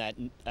been on that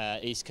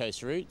East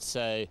Coast route,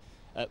 so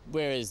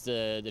whereas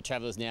the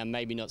travellers now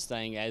maybe not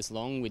staying as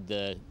long with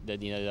the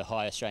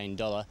high Australian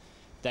dollar,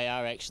 they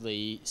are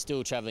actually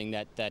still travelling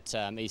that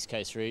East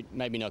Coast route,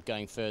 maybe not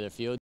going further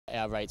afield.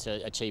 Our rates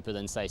are cheaper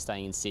than, say,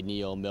 staying in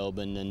Sydney or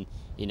Melbourne,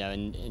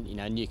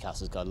 and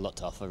Newcastle's got a lot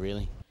to offer,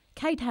 really.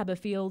 Kate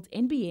Haberfield,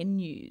 NBN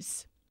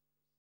News.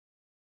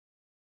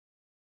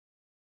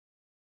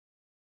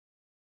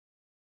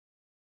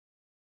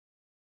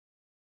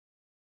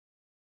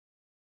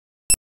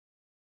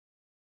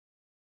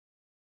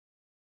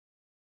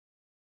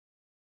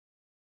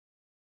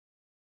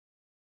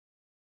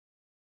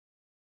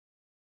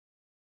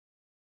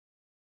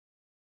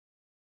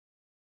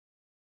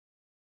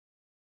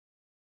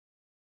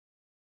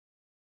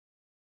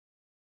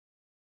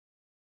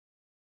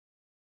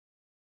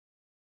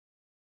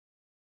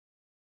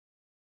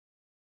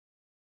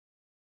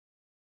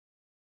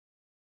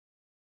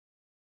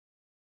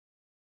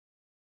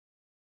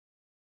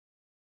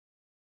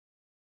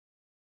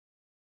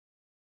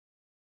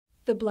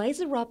 The blaze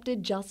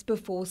erupted just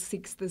before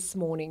 6 this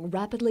morning,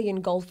 rapidly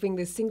engulfing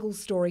the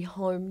single-storey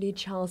home near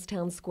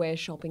Charlestown Square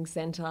shopping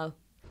centre.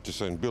 Just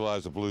seen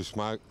billows of blue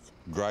smoke,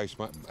 grey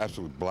smoke,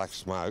 absolute black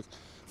smoke,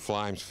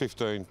 flames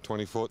 15,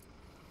 20 foot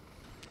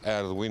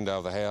out of the window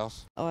of the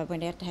house. I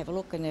went out to have a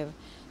look and there were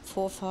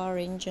 4 fire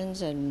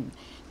engines and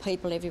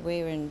people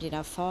everywhere and,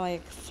 fire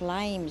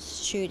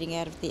flames shooting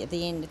out of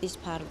the end of this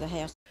part of the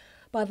house.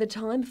 By the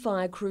time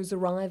fire crews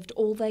arrived,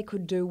 all they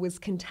could do was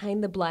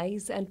contain the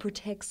blaze and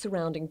protect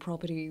surrounding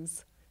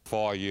properties.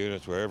 Fire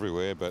units were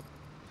everywhere, but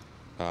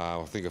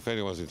I think if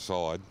anyone's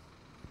inside,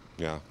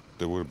 there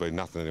would have been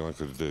nothing anyone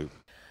could do.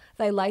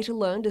 They later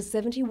learned a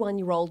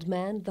 71-year-old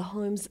man, the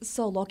home's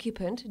sole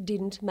occupant,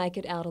 didn't make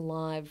it out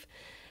alive.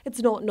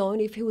 It's not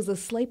known if he was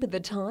asleep at the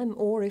time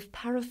or if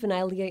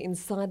paraphernalia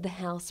inside the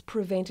house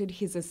prevented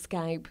his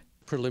escape.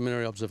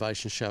 Preliminary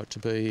observations show it to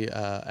be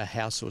a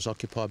house that was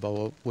occupied by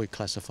what we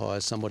classify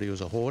as somebody who was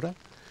a hoarder,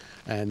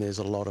 and there's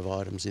a lot of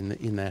items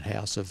in that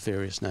house of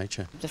various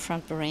nature. The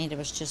front veranda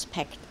was just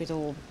packed with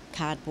all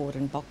cardboard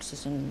and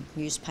boxes and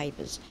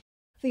newspapers.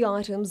 The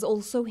items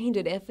also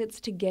hindered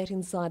efforts to get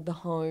inside the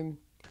home.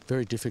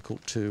 Very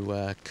difficult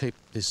to keep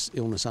this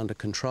illness under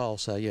control,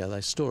 so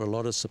they store a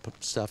lot of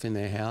stuff in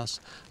their house,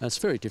 and it's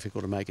very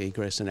difficult to make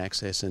egress and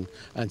access and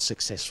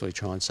successfully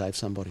try and save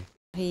somebody.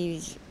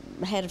 He's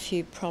had a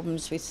few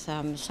problems with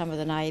some of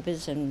the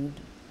neighbours, and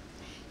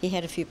he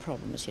had a few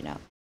problems,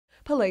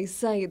 Police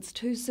say it's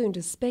too soon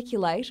to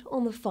speculate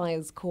on the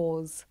fire's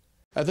cause.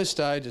 At this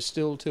stage, it's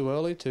still too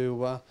early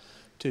to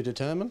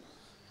determine.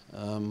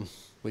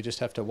 We just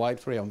have to wait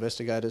for our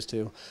investigators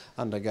to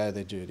undergo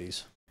their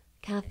duties.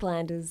 Kath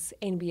Landers,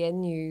 NBN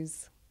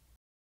News.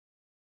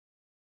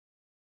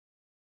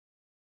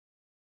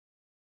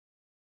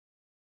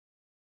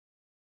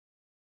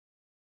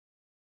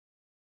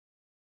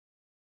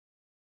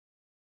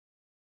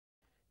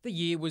 The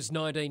year was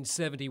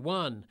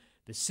 1971.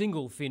 The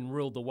single fin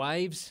ruled the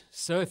waves,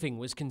 surfing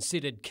was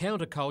considered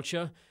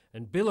counterculture,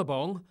 and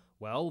billabong,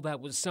 well, that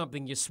was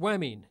something you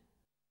swam in.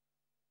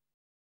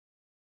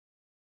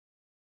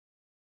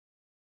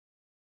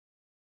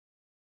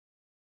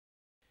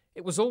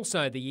 It was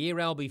also the year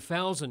Albie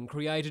Falzon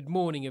created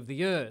Morning of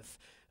the Earth,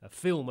 a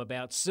film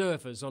about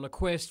surfers on a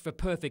quest for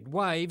perfect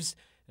waves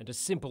and a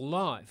simple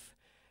life.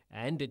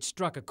 And it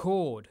struck a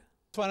chord.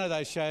 It's one of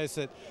those shows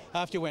that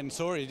after you went and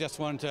saw it, you just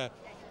wanted to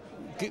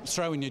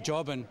throw in your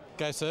job and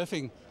go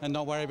surfing and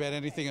not worry about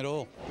anything at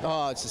all.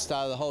 Oh, it's the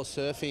start of the whole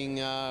surfing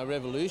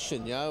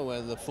revolution,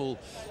 where the full,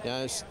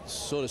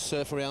 sort of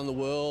surf around the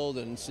world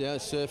and,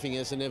 surfing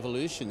as an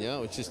evolution,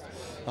 it's just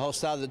the whole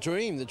start of the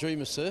dream of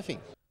surfing.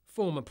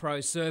 Former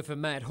pro surfer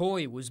Matt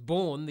Hoy was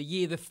born the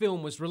year the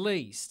film was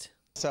released.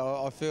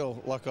 So I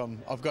feel like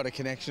I've got a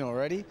connection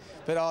already.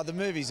 But the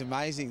movie's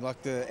amazing,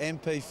 like the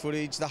MP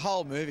footage, the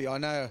whole movie. I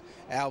know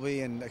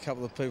Albie and a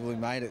couple of people who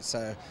made it,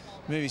 so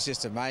the movie's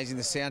just amazing.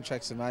 The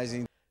soundtrack's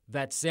amazing.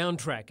 That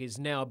soundtrack is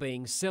now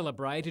being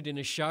celebrated in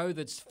a show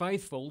that's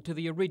faithful to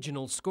the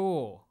original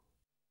score.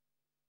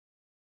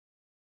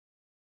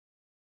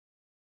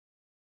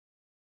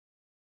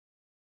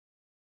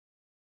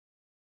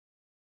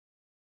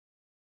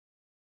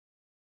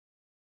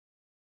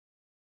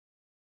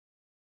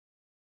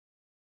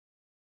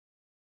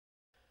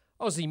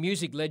 Aussie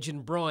music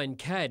legend Brian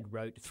Cadd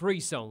wrote 3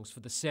 songs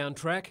for the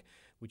soundtrack,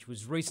 which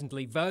was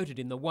recently voted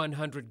in the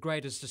 100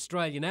 greatest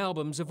Australian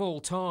albums of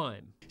all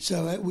time.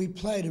 So we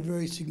played a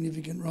very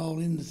significant role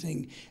in the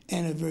thing,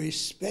 and a very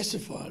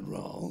specified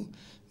role,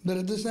 But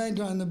at the same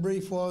time, the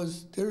brief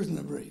was, there isn't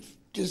a brief.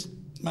 Just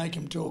make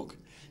them talk,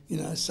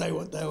 say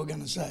what they were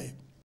going to say.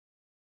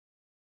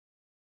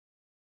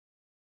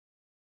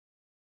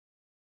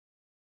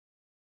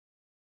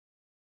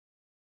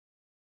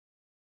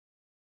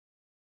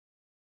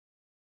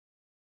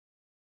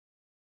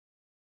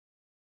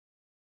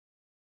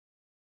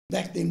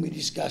 Back then we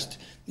discussed,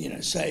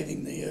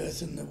 saving the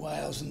earth and the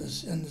whales and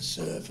the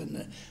surf and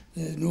the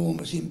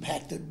enormous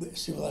impact that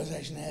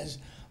civilisation has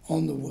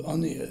on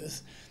the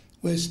earth.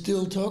 We're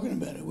still talking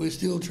about it. We're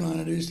still trying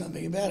to do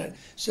something about it.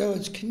 So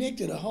it's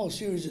connected a whole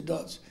series of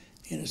dots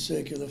in a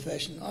circular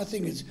fashion. I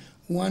think it's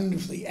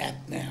wonderfully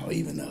apt now,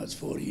 even though it's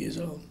 40 years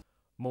old.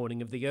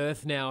 Morning of the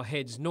Earth now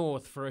heads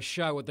north for a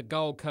show at the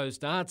Gold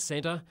Coast Arts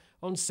Centre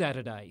on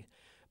Saturday.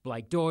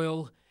 Blake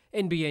Doyle,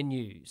 NBN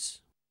News.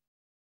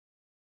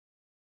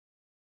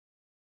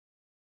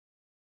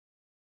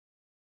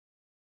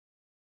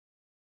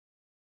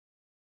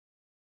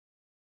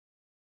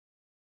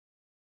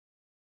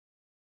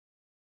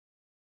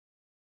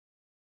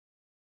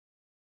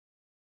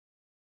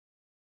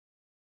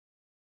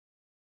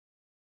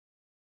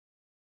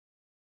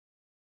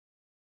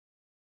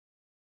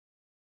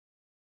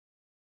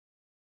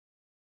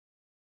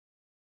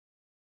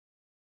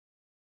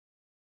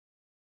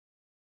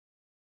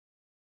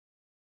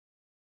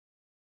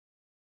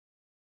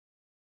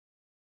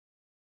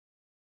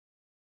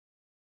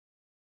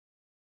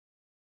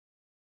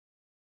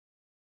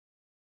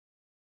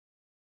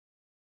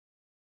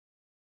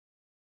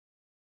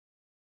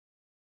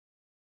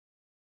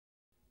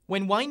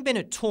 When Wayne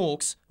Bennett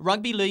talks,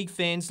 rugby league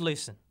fans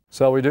listen.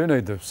 So we do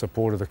need the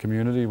support of the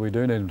community. We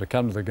do need them to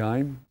come to the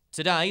game.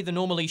 Today, the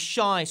normally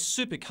shy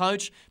super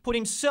coach put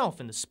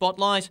himself in the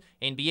spotlight,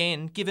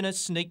 NBN given a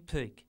sneak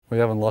peek. We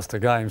haven't lost a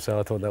game, so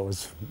I thought that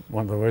was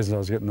one of the reasons I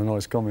was getting the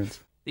nice comments.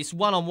 This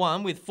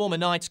one-on-one with former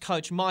Knights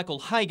coach Michael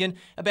Hagan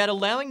about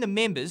allowing the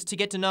members to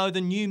get to know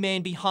the new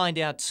man behind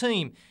our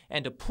team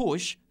and a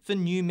push for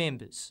new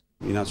members.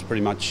 It's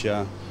pretty much,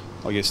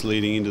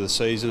 leading into the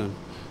season and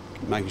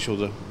making sure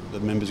the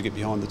members get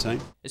behind the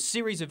team. A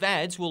series of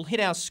ads will hit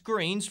our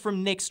screens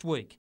from next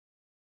week.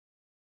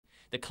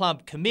 The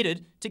club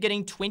committed to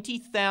getting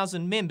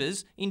 20,000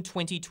 members in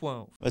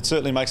 2012. It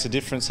certainly makes a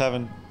difference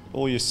having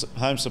all your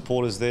home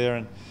supporters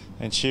there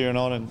and cheering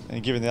on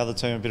and giving the other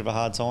team a bit of a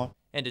hard time.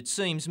 And it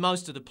seems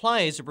most of the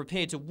players are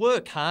prepared to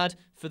work hard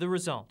for the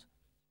result.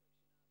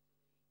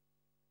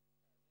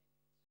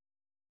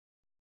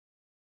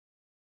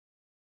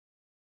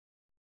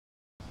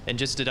 And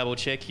just to double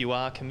check, you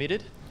are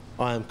committed?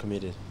 I am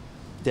committed,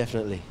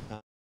 definitely.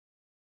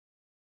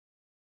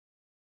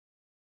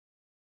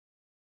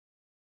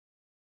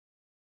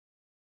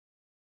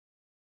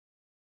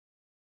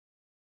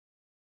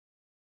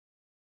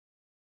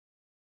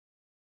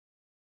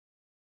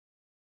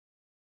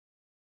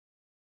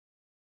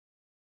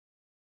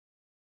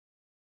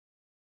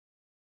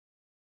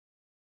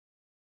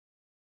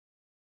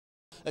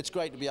 It's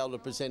great to be able to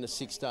present a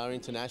six-star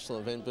international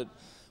event, but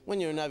when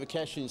you're in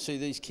Novocash and you see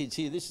these kids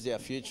here, this is our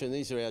future and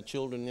these are our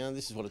children,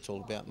 this is what it's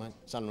all about, mate.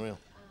 It's unreal.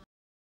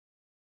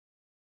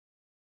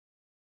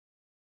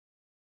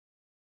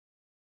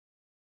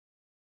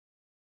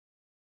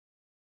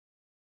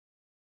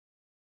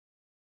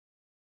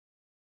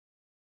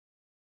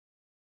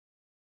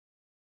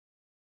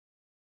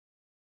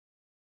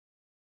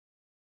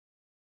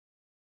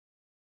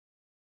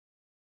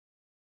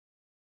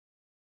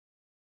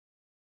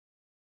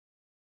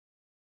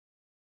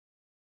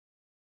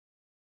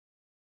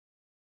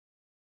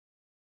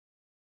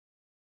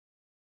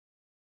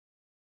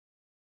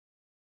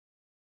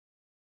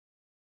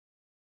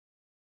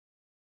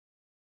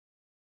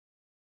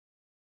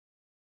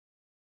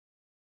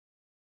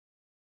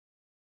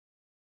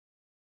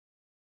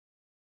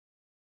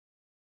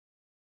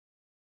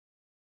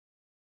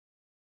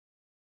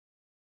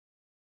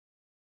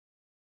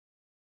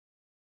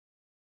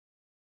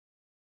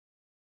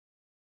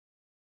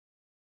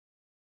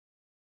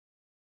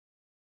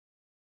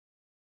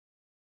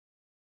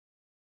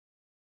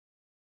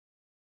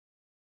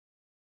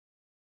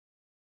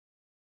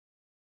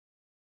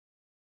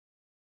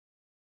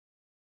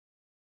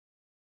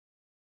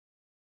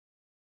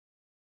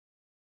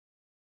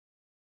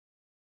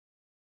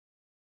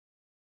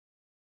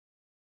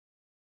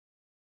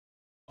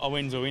 A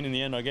win's a win in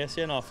the end, I guess.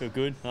 Yeah, no, I feel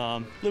good.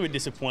 A little bit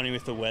disappointing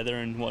with the weather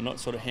and whatnot,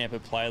 sort of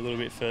hampered play a little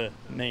bit for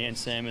me and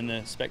Sam and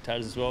the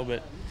spectators as well.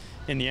 But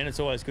in the end,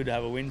 it's always good to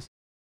have a win.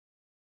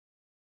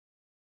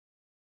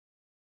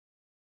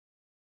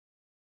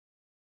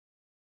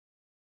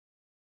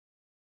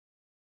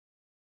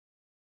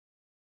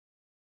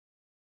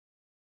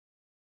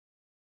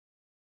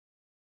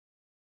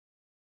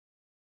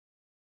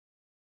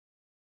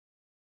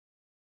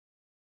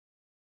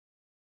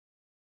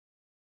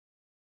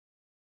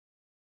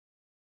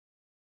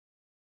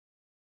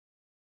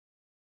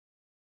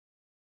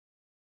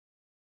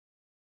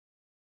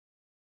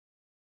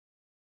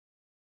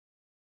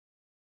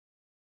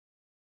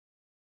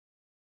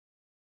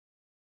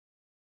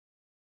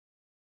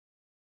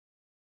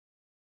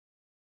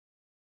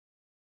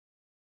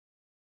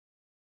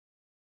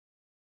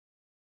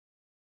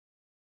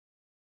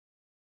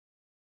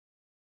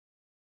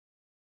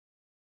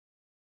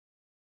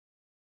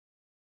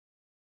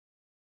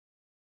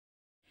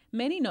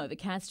 Many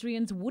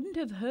Novocastrians wouldn't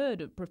have heard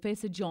of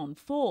Professor John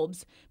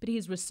Forbes, but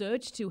his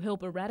research to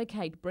help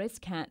eradicate breast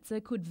cancer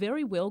could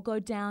very well go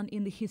down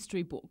in the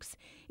history books.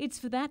 It's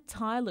for that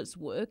tireless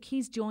work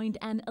he's joined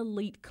an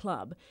elite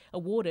club,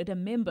 awarded a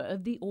member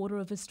of the Order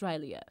of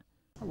Australia.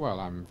 Well,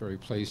 I'm very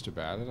pleased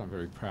about it. I'm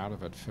very proud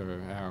of it for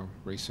our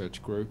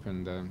research group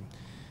and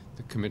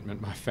the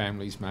commitment my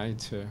family's made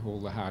to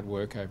all the hard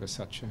work over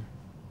such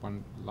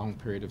one long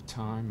period of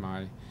time.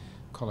 My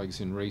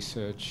colleagues in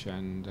research,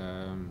 and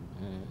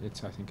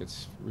I think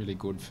it's really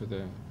good for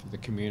the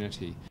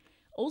community.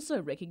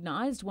 Also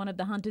recognised, one of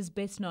the Hunter's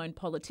best-known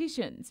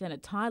politicians and a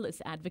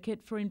tireless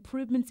advocate for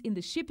improvements in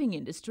the shipping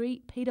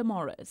industry, Peter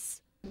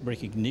Morris.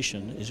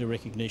 Recognition is a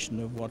recognition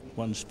of what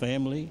one's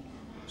family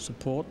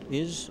support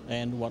is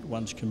and what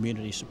one's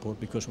community support,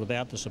 because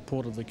without the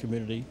support of the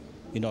community,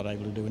 you're not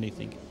able to do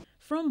anything.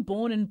 From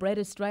born and bred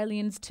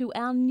Australians to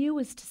our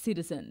newest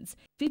citizens,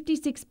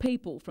 56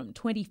 people from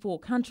 24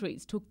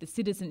 countries took the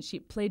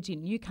citizenship pledge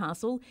in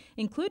Newcastle,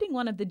 including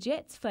one of the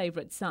Jets'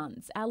 favourite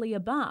sons, Ali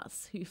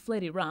Abbas, who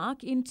fled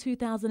Iraq in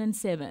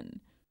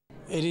 2007.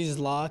 It is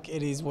luck,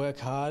 it is work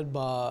hard,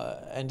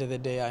 but end of the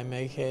day I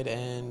make it,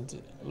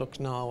 and look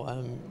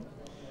now,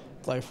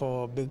 play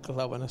for a big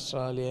club in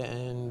Australia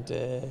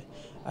and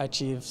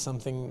achieve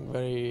something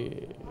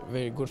very,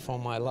 very good for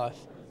my life.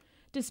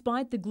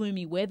 Despite the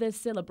gloomy weather,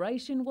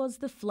 celebration was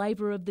the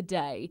flavour of the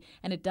day,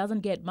 and it doesn't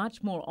get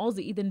much more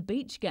Aussie than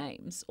beach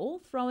games or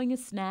throwing a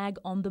snag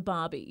on the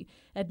barbie.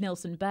 At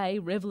Nelson Bay,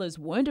 revellers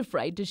weren't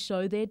afraid to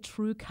show their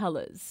true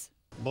colours.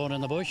 Born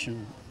in the bush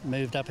and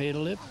moved up here to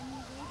live.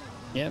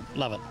 Yeah,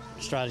 love it.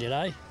 Australia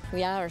Day.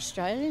 We are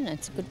Australian, and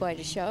it's a good way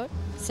to show it.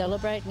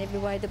 Celebrate in every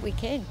way that we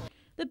can.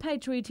 The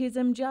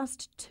patriotism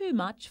just too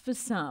much for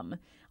some.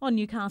 On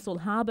Newcastle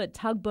Harbour,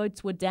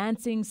 tugboats were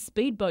dancing,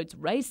 speedboats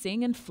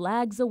racing and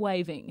flags are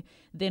waving.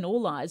 Then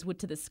all eyes were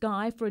to the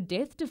sky for a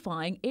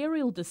death-defying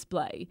aerial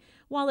display.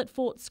 While at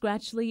Fort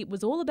Scratchley, it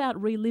was all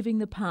about reliving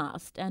the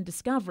past and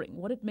discovering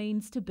what it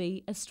means to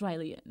be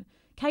Australian.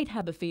 Kate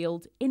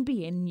Haberfield,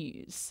 NBN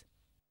News.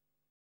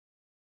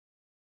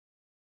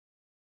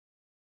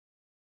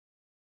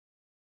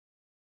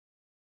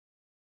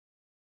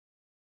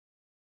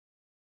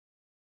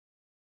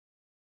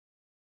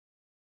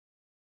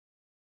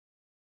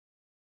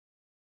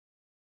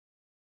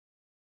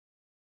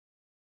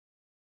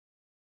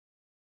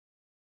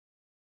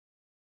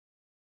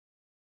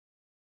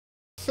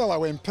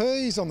 Fellow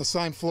MP, he's on the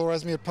same floor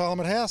as me at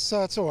Parliament House,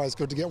 so it's always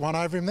good to get one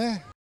over him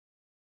there.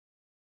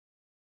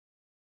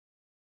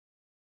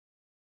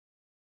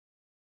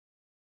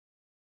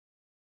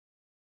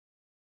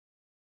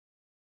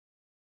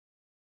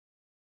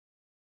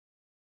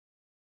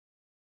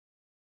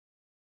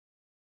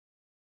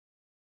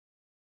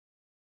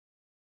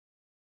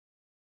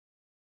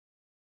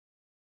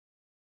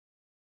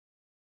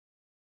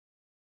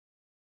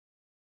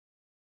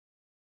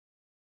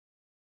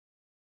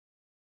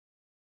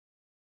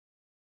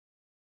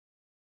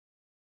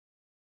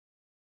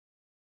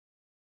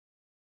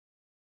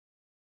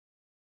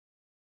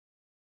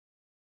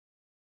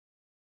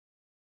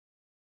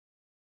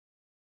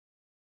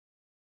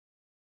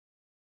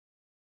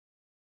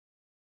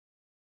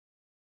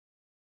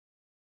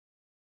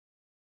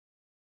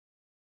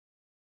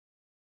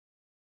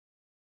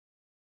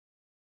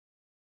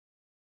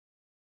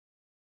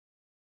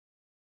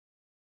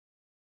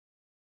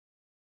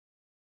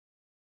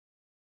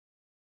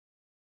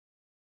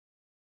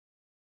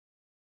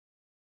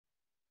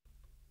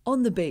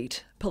 On the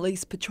beat,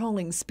 police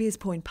patrolling Spears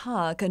Point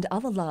Park and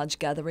other large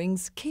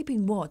gatherings,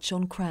 keeping watch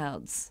on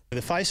crowds.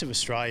 The face of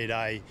Australia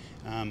Day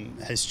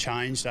has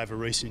changed over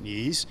recent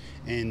years,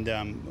 and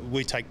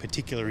we take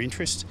particular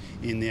interest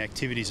in the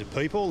activities of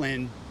people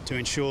and to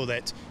ensure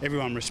that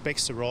everyone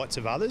respects the rights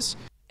of others.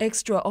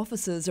 Extra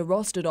officers are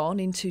rostered on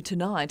into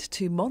tonight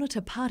to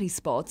monitor party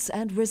spots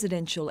and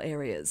residential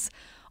areas.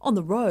 On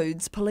the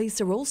roads,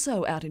 police are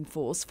also out in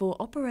force for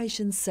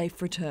Operation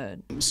Safe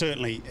Return.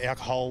 Certainly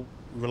alcohol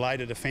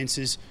related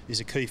offences is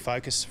a key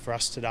focus for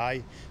us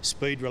today,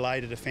 speed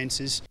related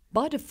offences.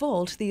 By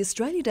default, the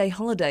Australia Day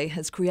holiday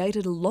has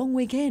created a long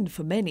weekend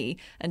for many,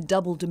 and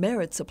double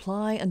demerits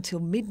apply until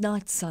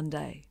midnight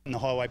Sunday. The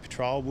Highway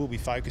Patrol will be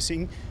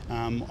focusing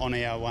on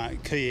our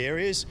key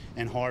areas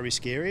and high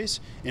risk areas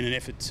in an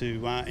effort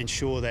to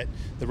ensure that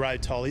the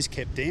road toll is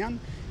kept down,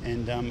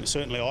 and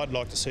certainly I'd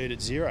like to see it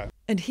at zero.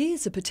 And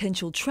here's a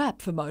potential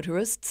trap for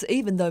motorists.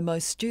 Even though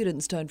most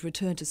students don't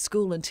return to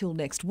school until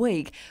next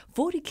week,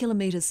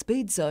 40-kilometre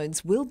speed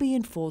zones will be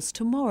enforced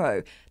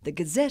tomorrow, the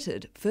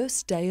gazetted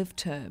first day of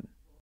term.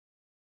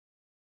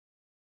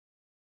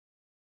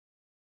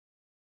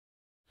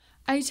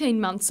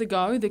 18 months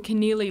ago, the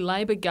Keneally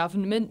Labor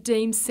government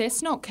deemed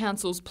Cessnock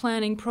Council's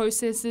planning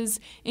processes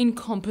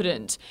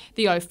incompetent.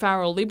 The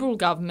O'Farrell Liberal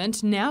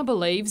government now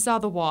believes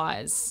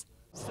otherwise.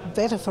 It's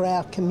better for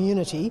our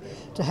community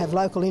to have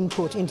local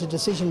input into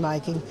decision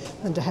making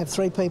than to have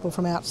three people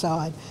from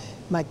outside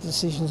make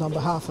decisions on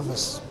behalf of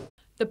us.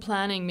 The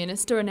Planning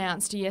Minister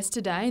announced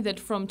yesterday that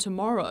from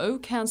tomorrow,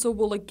 Council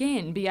will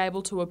again be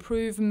able to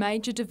approve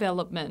major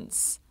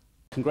developments.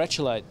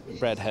 Congratulate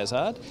Brad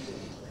Hazzard.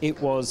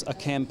 It was a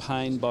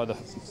campaign by the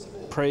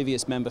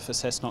previous member for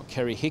Cessnock,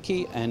 Kerry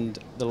Hickey, and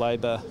the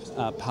Labor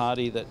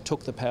Party that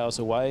took the powers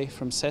away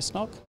from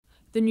Cessnock.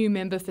 The new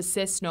member for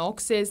Cessnock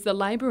says the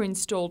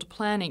Labor-installed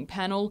planning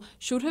panel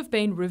should have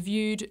been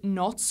reviewed,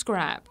 not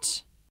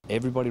scrapped.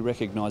 Everybody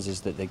recognises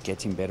that they're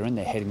getting better and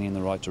they're heading in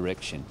the right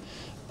direction,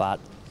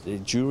 but the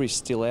jury's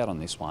still out on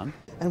this one.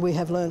 And we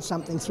have learned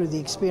something through the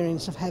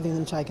experience of having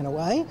them taken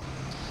away.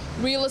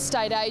 Real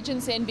estate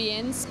agents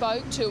NBN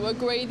spoke to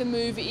agree the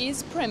move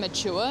is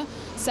premature,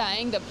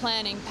 saying the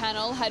planning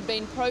panel had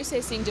been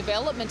processing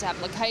development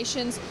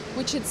applications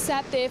which had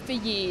sat there for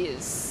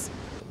years.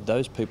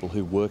 Those people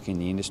who work in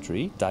the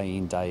industry day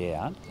in, day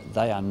out,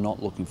 they are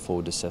not looking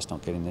forward to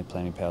Cessnock getting their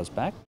planning powers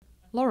back.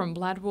 Lauren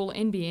Bladwell,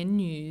 NBN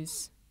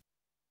News.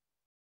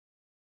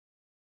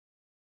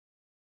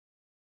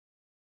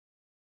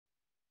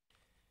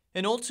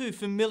 An all too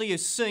familiar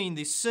scene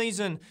this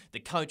season, the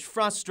coach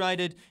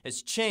frustrated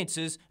as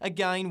chances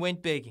again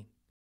went begging.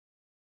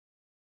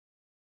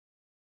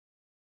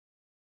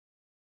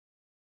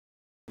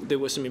 There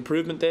was some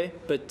improvement there,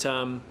 but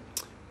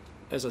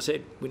as I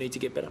said, we need to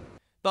get better.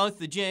 Both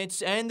the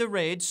Jets and the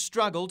Reds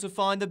struggled to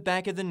find the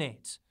back of the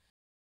net.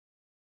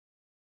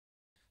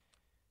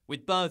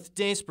 With both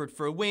desperate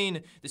for a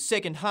win, the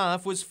second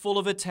half was full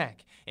of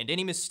attack, and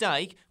any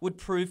mistake would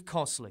prove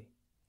costly.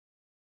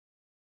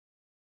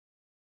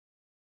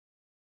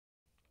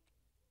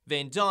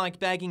 Van Dijk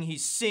bagging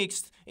his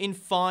 6th in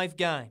 5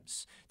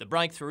 games. The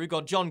breakthrough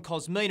got John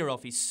Cosmina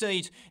off his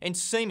seat and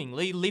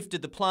seemingly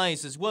lifted the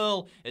players as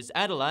well as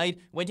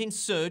Adelaide went in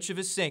search of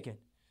a second.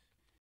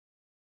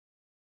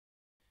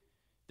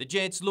 The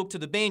Jets looked to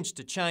the bench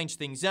to change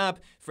things up.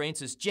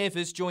 Francis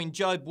Jeffers joined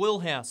Jobe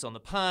Wilhouse on the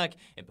park,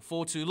 and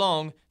before too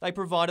long they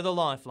provided a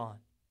lifeline.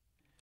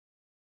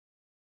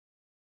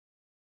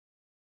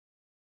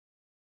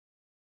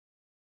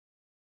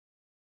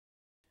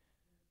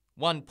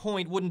 One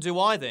point wouldn't do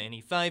either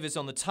any favours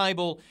on the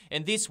table,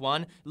 and this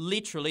one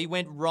literally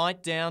went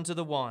right down to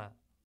the wire.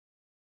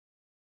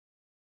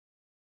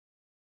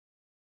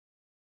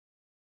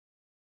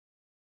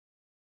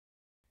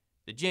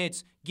 The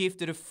Jets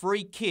gifted a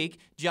free kick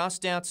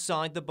just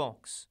outside the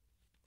box.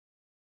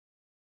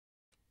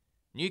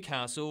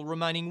 Newcastle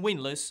remaining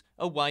winless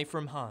away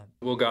from home.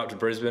 We'll go up to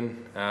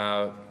Brisbane,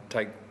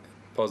 take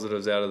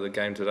positives out of the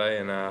game today,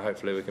 and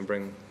hopefully we can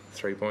bring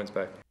 3 points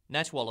back.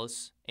 Nat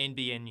Wallace,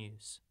 NBN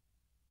News.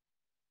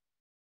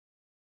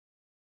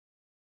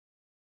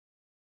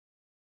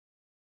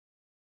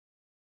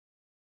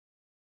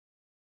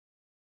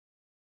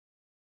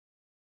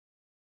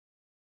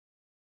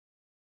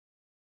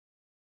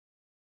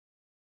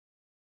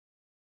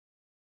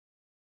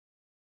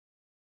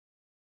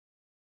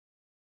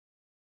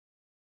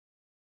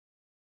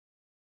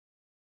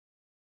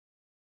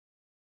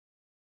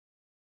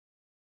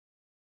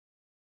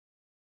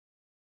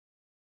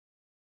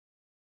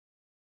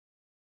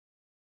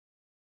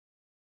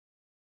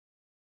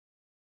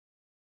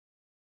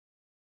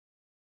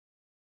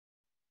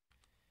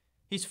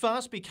 He's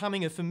fast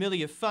becoming a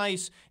familiar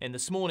face, and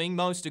this morning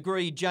most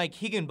agreed Jake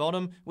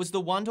Higginbottom was the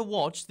one to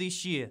watch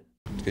this year.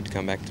 It's good to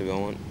come back to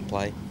Belmont and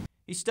play.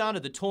 He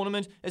started the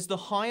tournament as the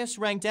highest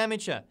ranked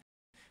amateur,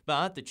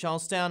 but the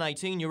Charlestown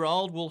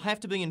 18-year-old will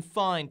have to be in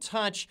fine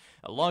touch.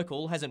 A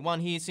local hasn't won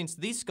here since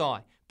this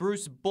guy,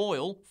 Bruce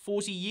Boyle,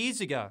 40 years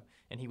ago,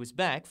 and he was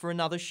back for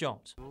another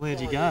shot.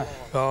 Where'd you go?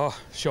 Oh,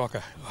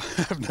 shocker.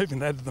 I haven't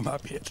even added them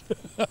up yet.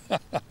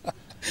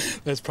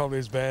 That's probably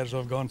as bad as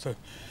I've gone for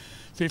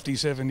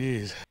 57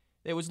 years.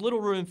 There was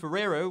little room for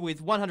error,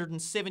 with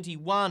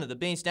 171 of the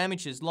best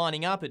amateurs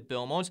lining up at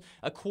Belmont,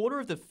 a quarter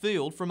of the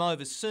field from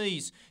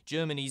overseas.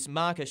 Germany's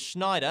Marcus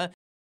Schneider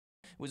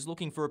was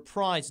looking for a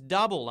prize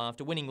double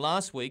after winning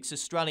last week's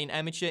Australian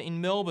Amateur in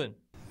Melbourne.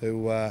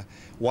 Who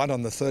won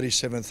on the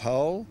 37th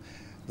hole.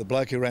 The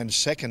bloke who ran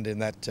second in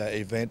that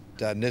event,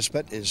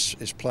 Nisbet,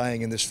 is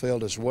playing in this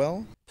field as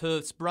well.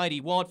 Perth's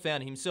Brady Watt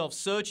found himself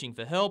searching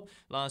for help.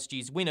 Last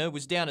year's winner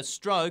was down a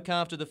stroke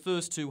after the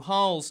first 2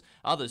 holes.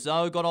 Others,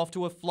 though, got off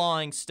to a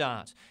flying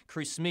start.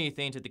 Chris Smith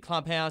entered the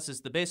clubhouse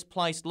as the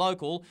best-placed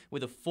local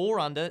with a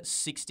 4-under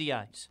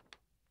 68.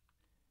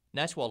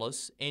 Nat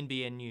Wallace,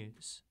 NBN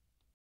News.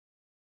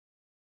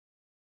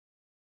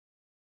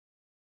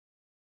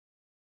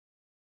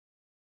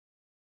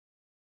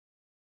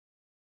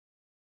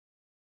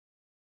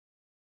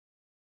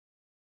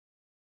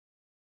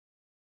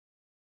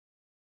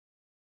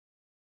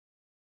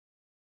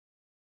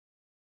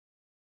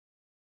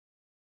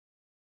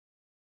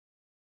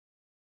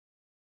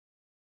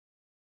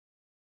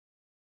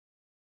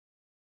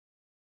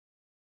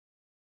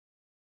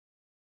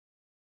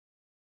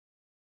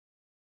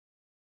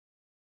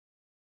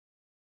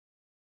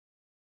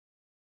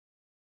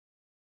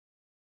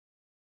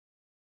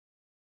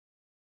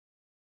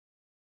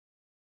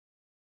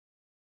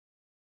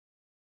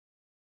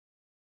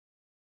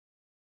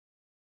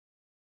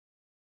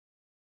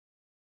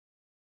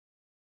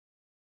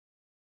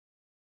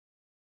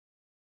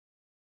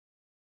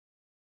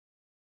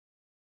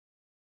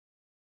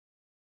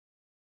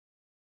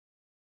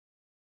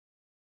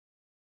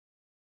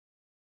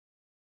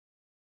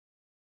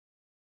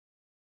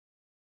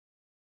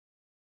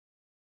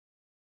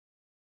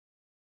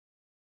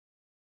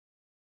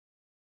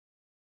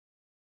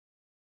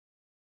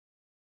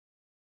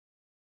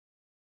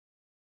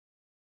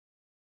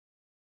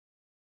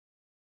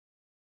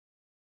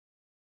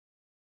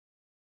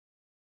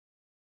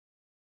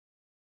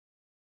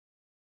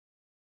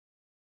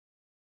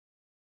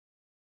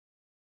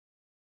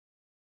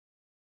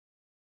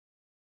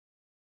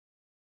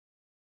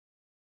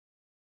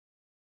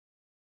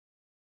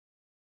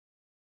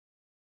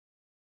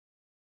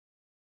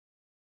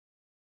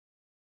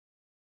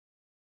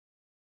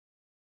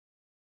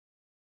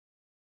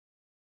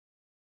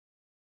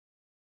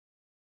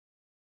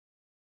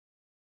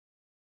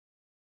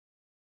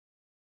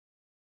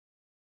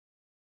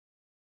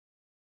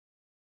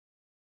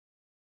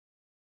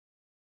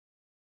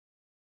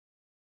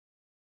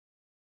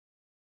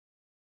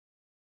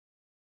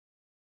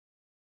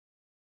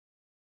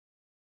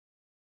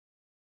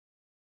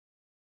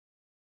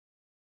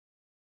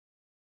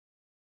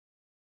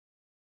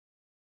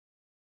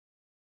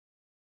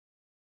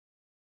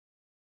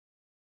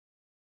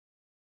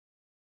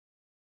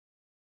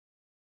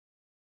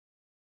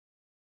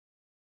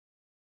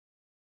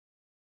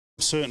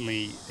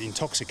 Certainly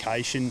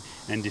intoxication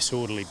and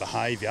disorderly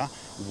behaviour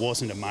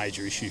wasn't a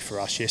major issue for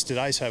us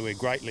yesterday, so we're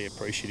greatly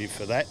appreciative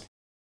for that.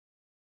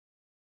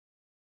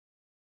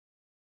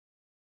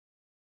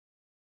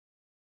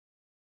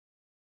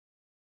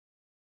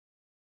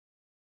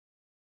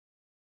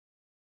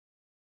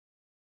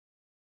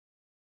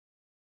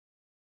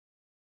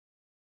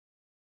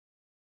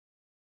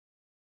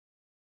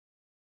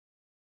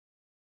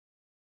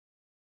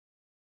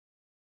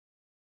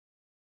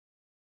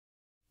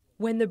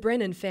 When the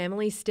Brennan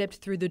family stepped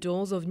through the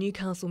doors of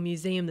Newcastle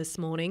Museum this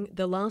morning,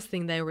 the last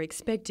thing they were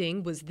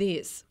expecting was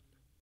this.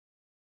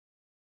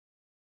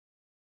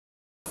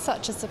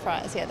 Such a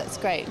surprise, yeah, that's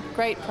great.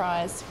 Great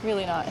prize,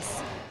 really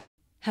nice.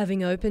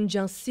 Having opened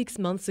just 6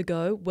 months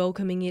ago,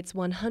 welcoming its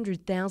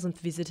 100,000th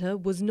visitor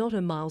was not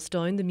a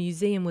milestone the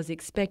museum was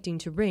expecting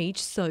to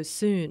reach so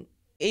soon.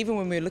 Even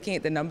when we were looking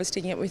at the numbers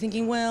ticking up, we were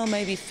thinking, well,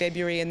 maybe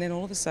February, and then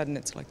all of a sudden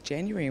it's like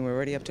January and we're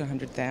already up to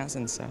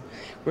 100,000, so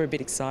we're a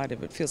bit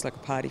excited. It feels like a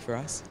party for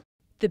us.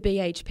 The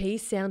BHP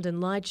Sound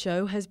and Light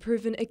Show has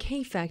proven a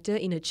key factor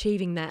in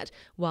achieving that,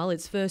 while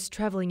its first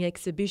travelling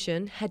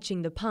exhibition,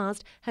 Hatching the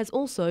Past, has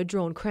also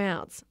drawn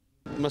crowds.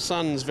 My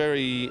son's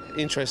very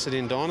interested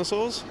in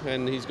dinosaurs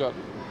and he's got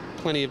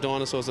plenty of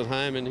dinosaurs at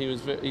home, and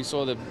he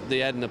saw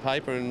the ad in the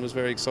paper and was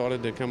very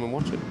excited to come and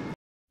watch it.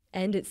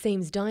 And it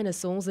seems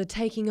dinosaurs are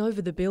taking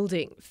over the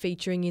building,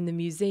 featuring in the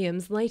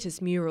museum's latest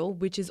mural,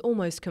 which is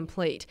almost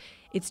complete.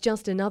 It's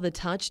just another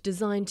touch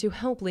designed to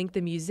help link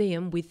the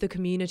museum with the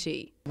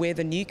community. We're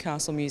the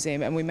Newcastle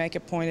Museum and we make a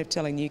point of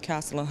telling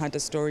Newcastle and Hunter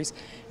stories,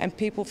 and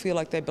people feel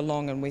like they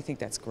belong, and we think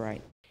that's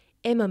great.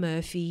 Emma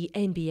Murphy,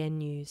 NBN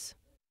News.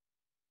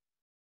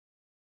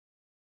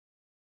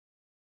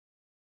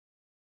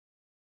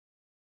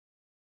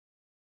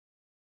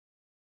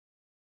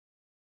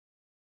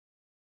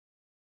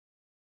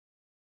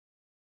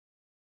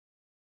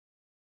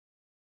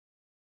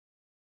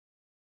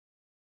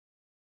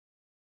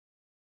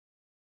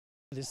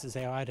 This is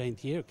our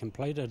 18th year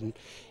completed, and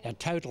our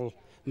total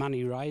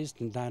money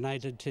raised and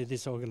donated to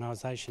this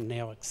organisation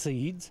now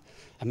exceeds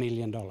 $1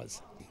 million.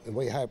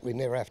 We hope we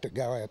never have to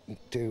go out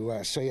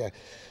to see a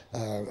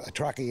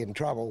truckie in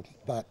trouble,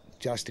 but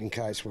just in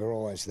case, we're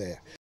always there.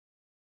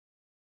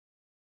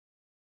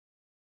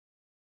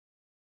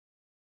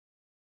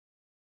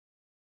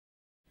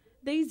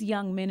 These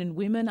young men and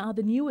women are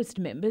the newest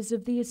members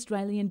of the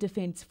Australian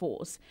Defence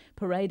Force.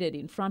 Paraded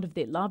in front of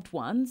their loved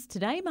ones,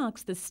 today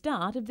marks the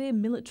start of their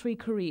military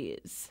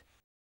careers.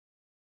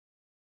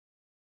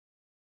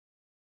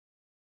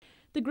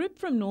 The group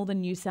from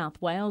northern New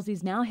South Wales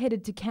is now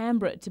headed to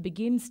Canberra to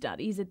begin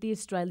studies at the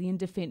Australian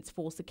Defence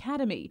Force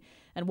Academy.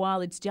 And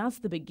while it's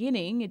just the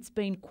beginning, it's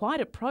been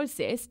quite a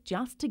process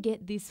just to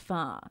get this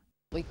far.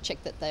 We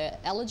check that they're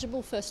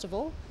eligible first of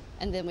all,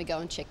 and then we go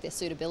and check their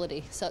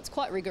suitability. So it's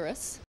quite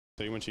rigorous.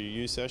 So you went to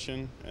your U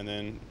session, and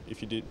then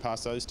if you did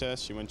pass those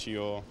tests, you went to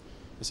your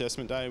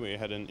assessment day where you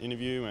had an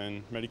interview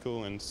and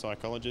medical and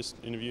psychologist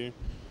interview,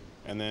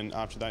 and then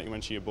after that you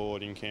went to your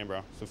board in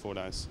Canberra for 4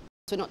 days.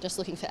 So we're not just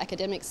looking for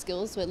academic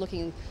skills, we're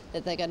looking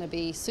that they're going to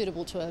be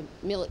suitable to a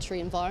military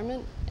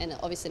environment and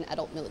obviously an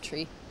adult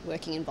military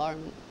working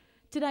environment.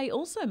 Today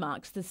also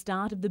marks the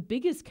start of the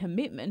biggest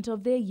commitment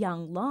of their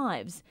young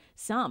lives,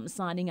 some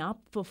signing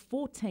up for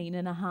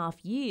 14.5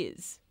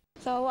 years.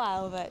 So a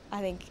while, but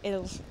I think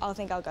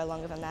I'll go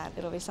longer than that.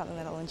 It'll be something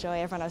that I'll enjoy.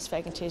 Everyone I've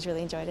spoken to has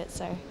really enjoyed it.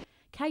 So,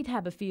 Kate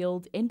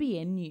Haberfield,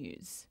 NBN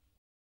News.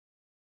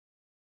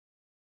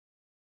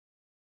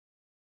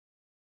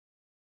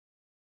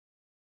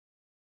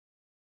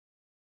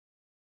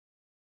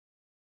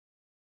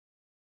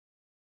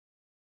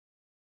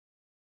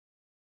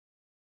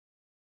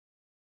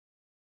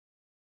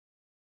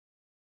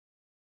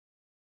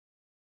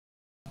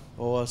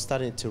 Well, I'm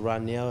starting to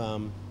run now.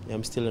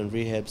 I'm still in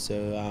rehab,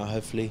 so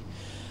hopefully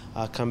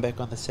I'll come back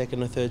on the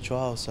second or third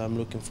trial, so I'm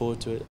looking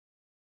forward to it.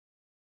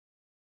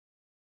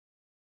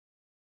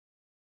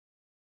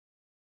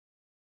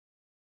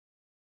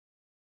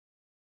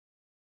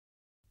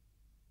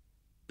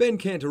 Ben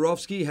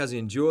Kantorowski has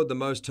endured the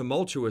most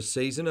tumultuous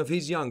season of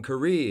his young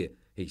career.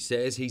 He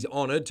says he's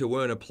honoured to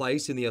earn a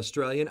place in the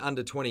Australian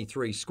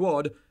under-23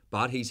 squad,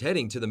 but he's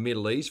heading to the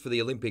Middle East for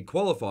the Olympic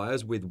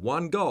qualifiers with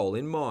one goal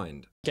in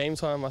mind. Game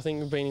time, I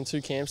think we've been in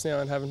 2 camps now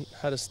and haven't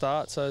had a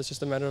start, so it's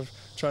just a matter of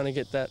trying to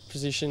get that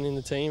position in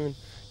the team and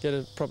get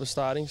a proper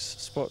starting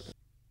spot.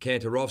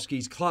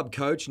 Kantorowski's club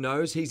coach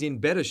knows he's in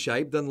better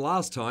shape than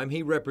last time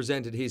he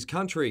represented his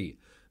country.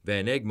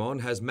 Van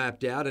Egmond has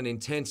mapped out an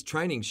intense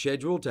training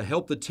schedule to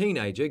help the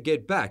teenager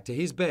get back to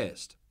his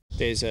best.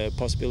 There's a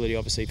possibility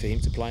obviously for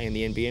him to play in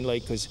the NBN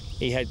League because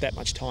he had that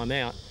much time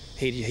out.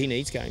 He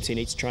needs games, he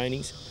needs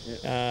trainings,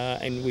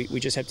 and we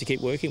just have to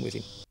keep working with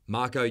him.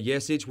 Marko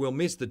Jesic will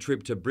miss the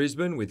trip to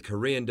Brisbane with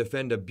Korean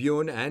defender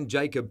Bjorn and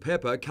Jacob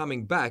Pepper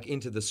coming back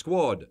into the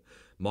squad.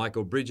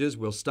 Michael Bridges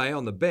will stay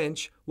on the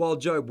bench, while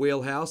Joe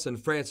Wheelhouse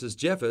and Francis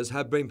Jeffers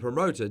have been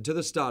promoted to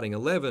the starting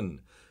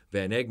 11.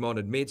 Van Egmond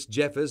admits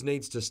Jeffers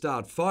needs to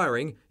start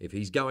firing if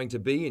he's going to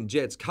be in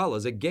Jets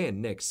colours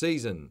again next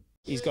season.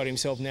 He's got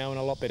himself now in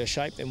a lot better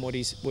shape than what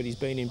he's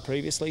been in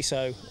previously.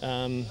 So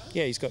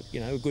yeah, he's got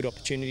a good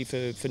opportunity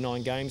for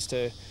 9 games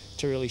to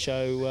really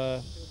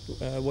show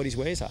what his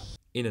wares are.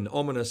 In an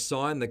ominous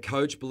sign, the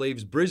coach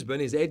believes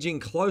Brisbane is edging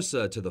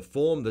closer to the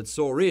form that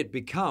saw it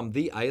become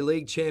the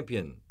A-League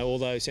champion.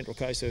 Although Central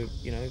Coast are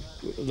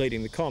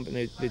leading the comp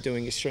and they're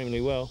doing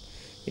extremely well,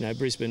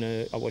 Brisbane.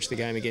 I watched the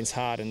game against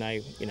Hart and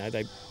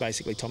they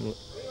basically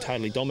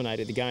totally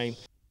dominated the game.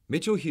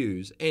 Mitchell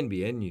Hughes,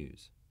 NBN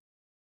News.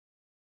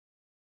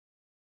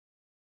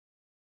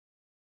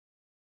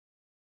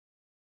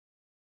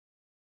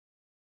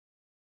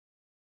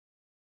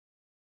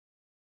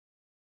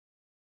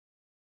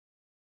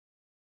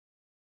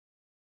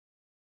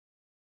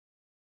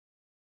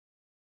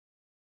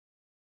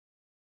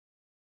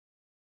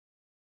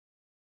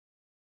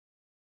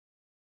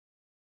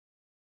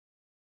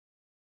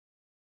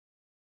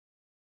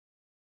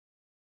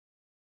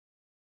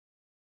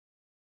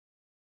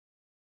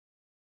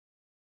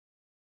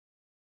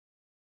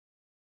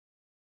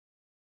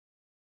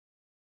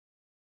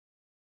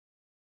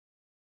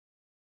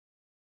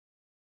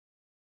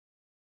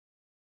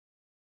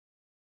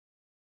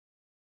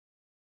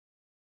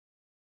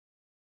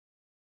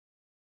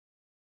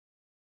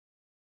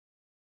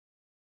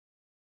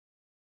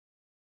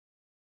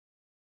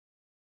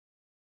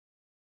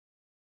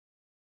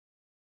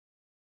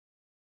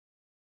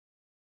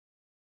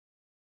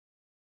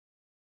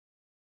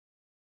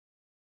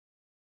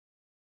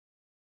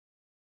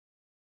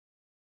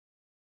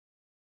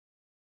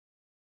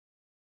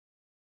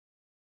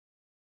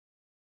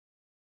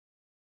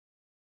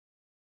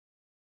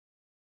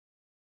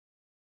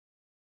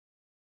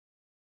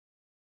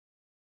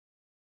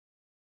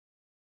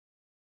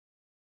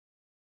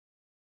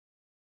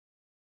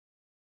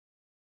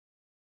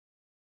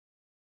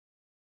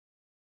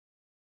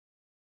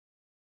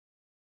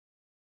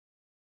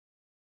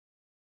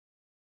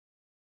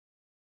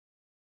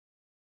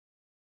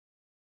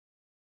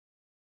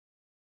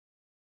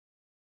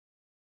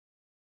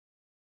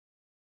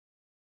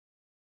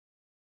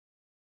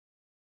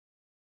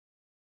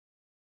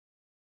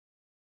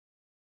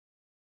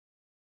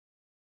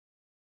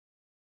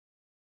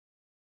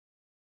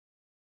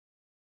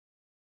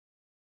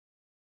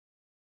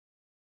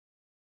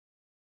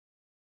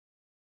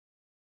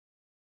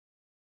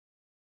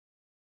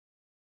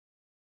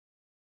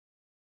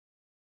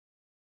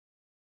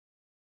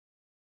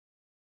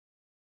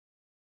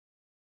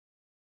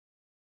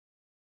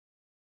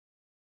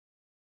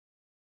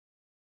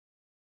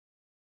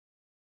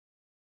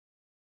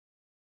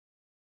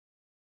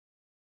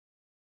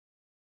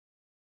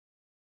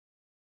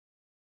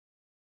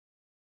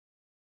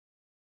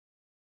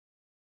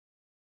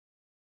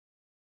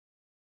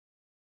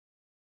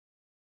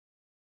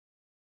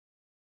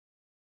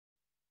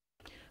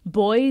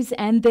 Boys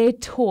and their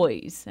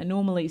toys, a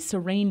normally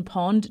serene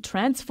pond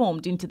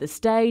transformed into the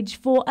stage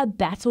for a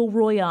battle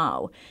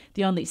royale.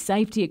 The only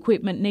safety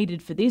equipment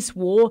needed for this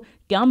war,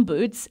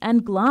 gumboots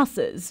and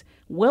glasses.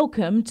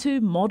 Welcome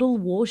to Model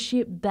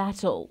Warship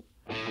Battle.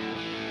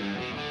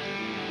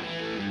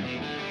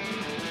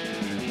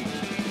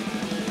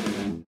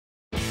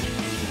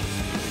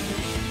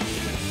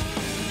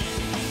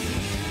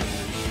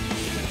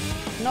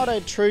 Not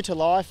a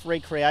true-to-life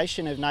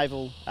recreation of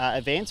naval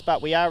events,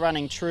 but we are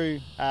running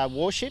true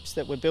warships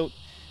that were built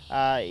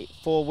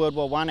for World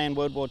War I and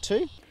World War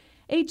II.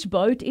 Each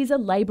boat is a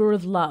labour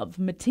of love,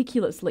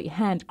 meticulously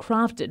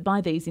handcrafted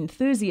by these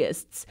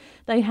enthusiasts.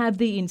 They have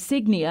the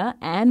insignia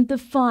and the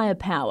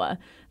firepower.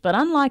 But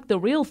unlike the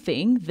real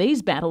thing,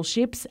 these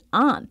battleships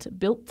aren't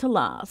built to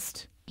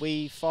last.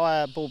 We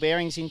fire ball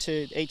bearings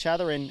into each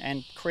other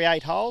and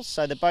create holes,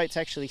 so the boats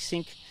actually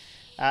sink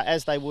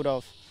as they would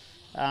have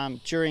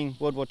during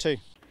World War II.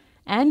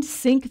 And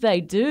sink they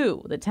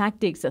do. The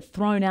tactics are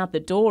thrown out the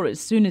door as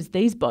soon as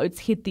these boats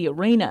hit the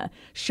arena.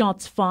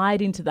 Shots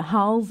fired into the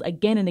hulls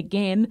again and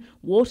again,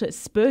 water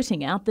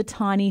spurting out the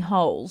tiny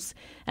holes.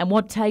 And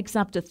what takes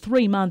up to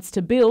 3 months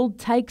to build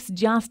takes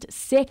just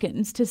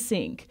seconds to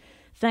sink.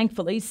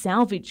 Thankfully,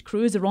 salvage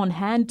crews are on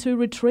hand to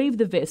retrieve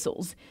the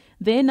vessels.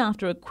 Then,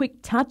 after a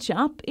quick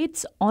touch-up,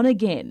 it's on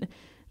again.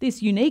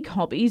 This unique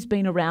hobby's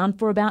been around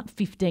for about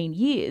 15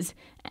 years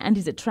and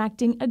is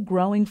attracting a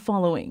growing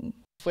following.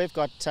 We've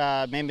got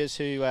members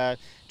who are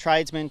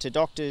tradesmen to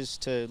doctors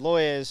to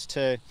lawyers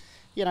to,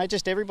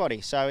 just everybody.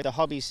 So the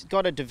hobby's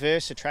got a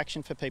diverse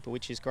attraction for people,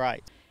 which is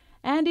great.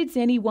 And it's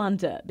any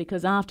wonder,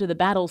 because after the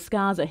battle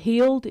scars are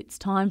healed, it's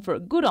time for a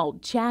good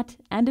old chat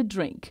and a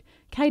drink.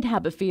 Kate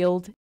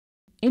Haberfield,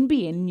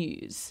 NBN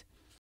News.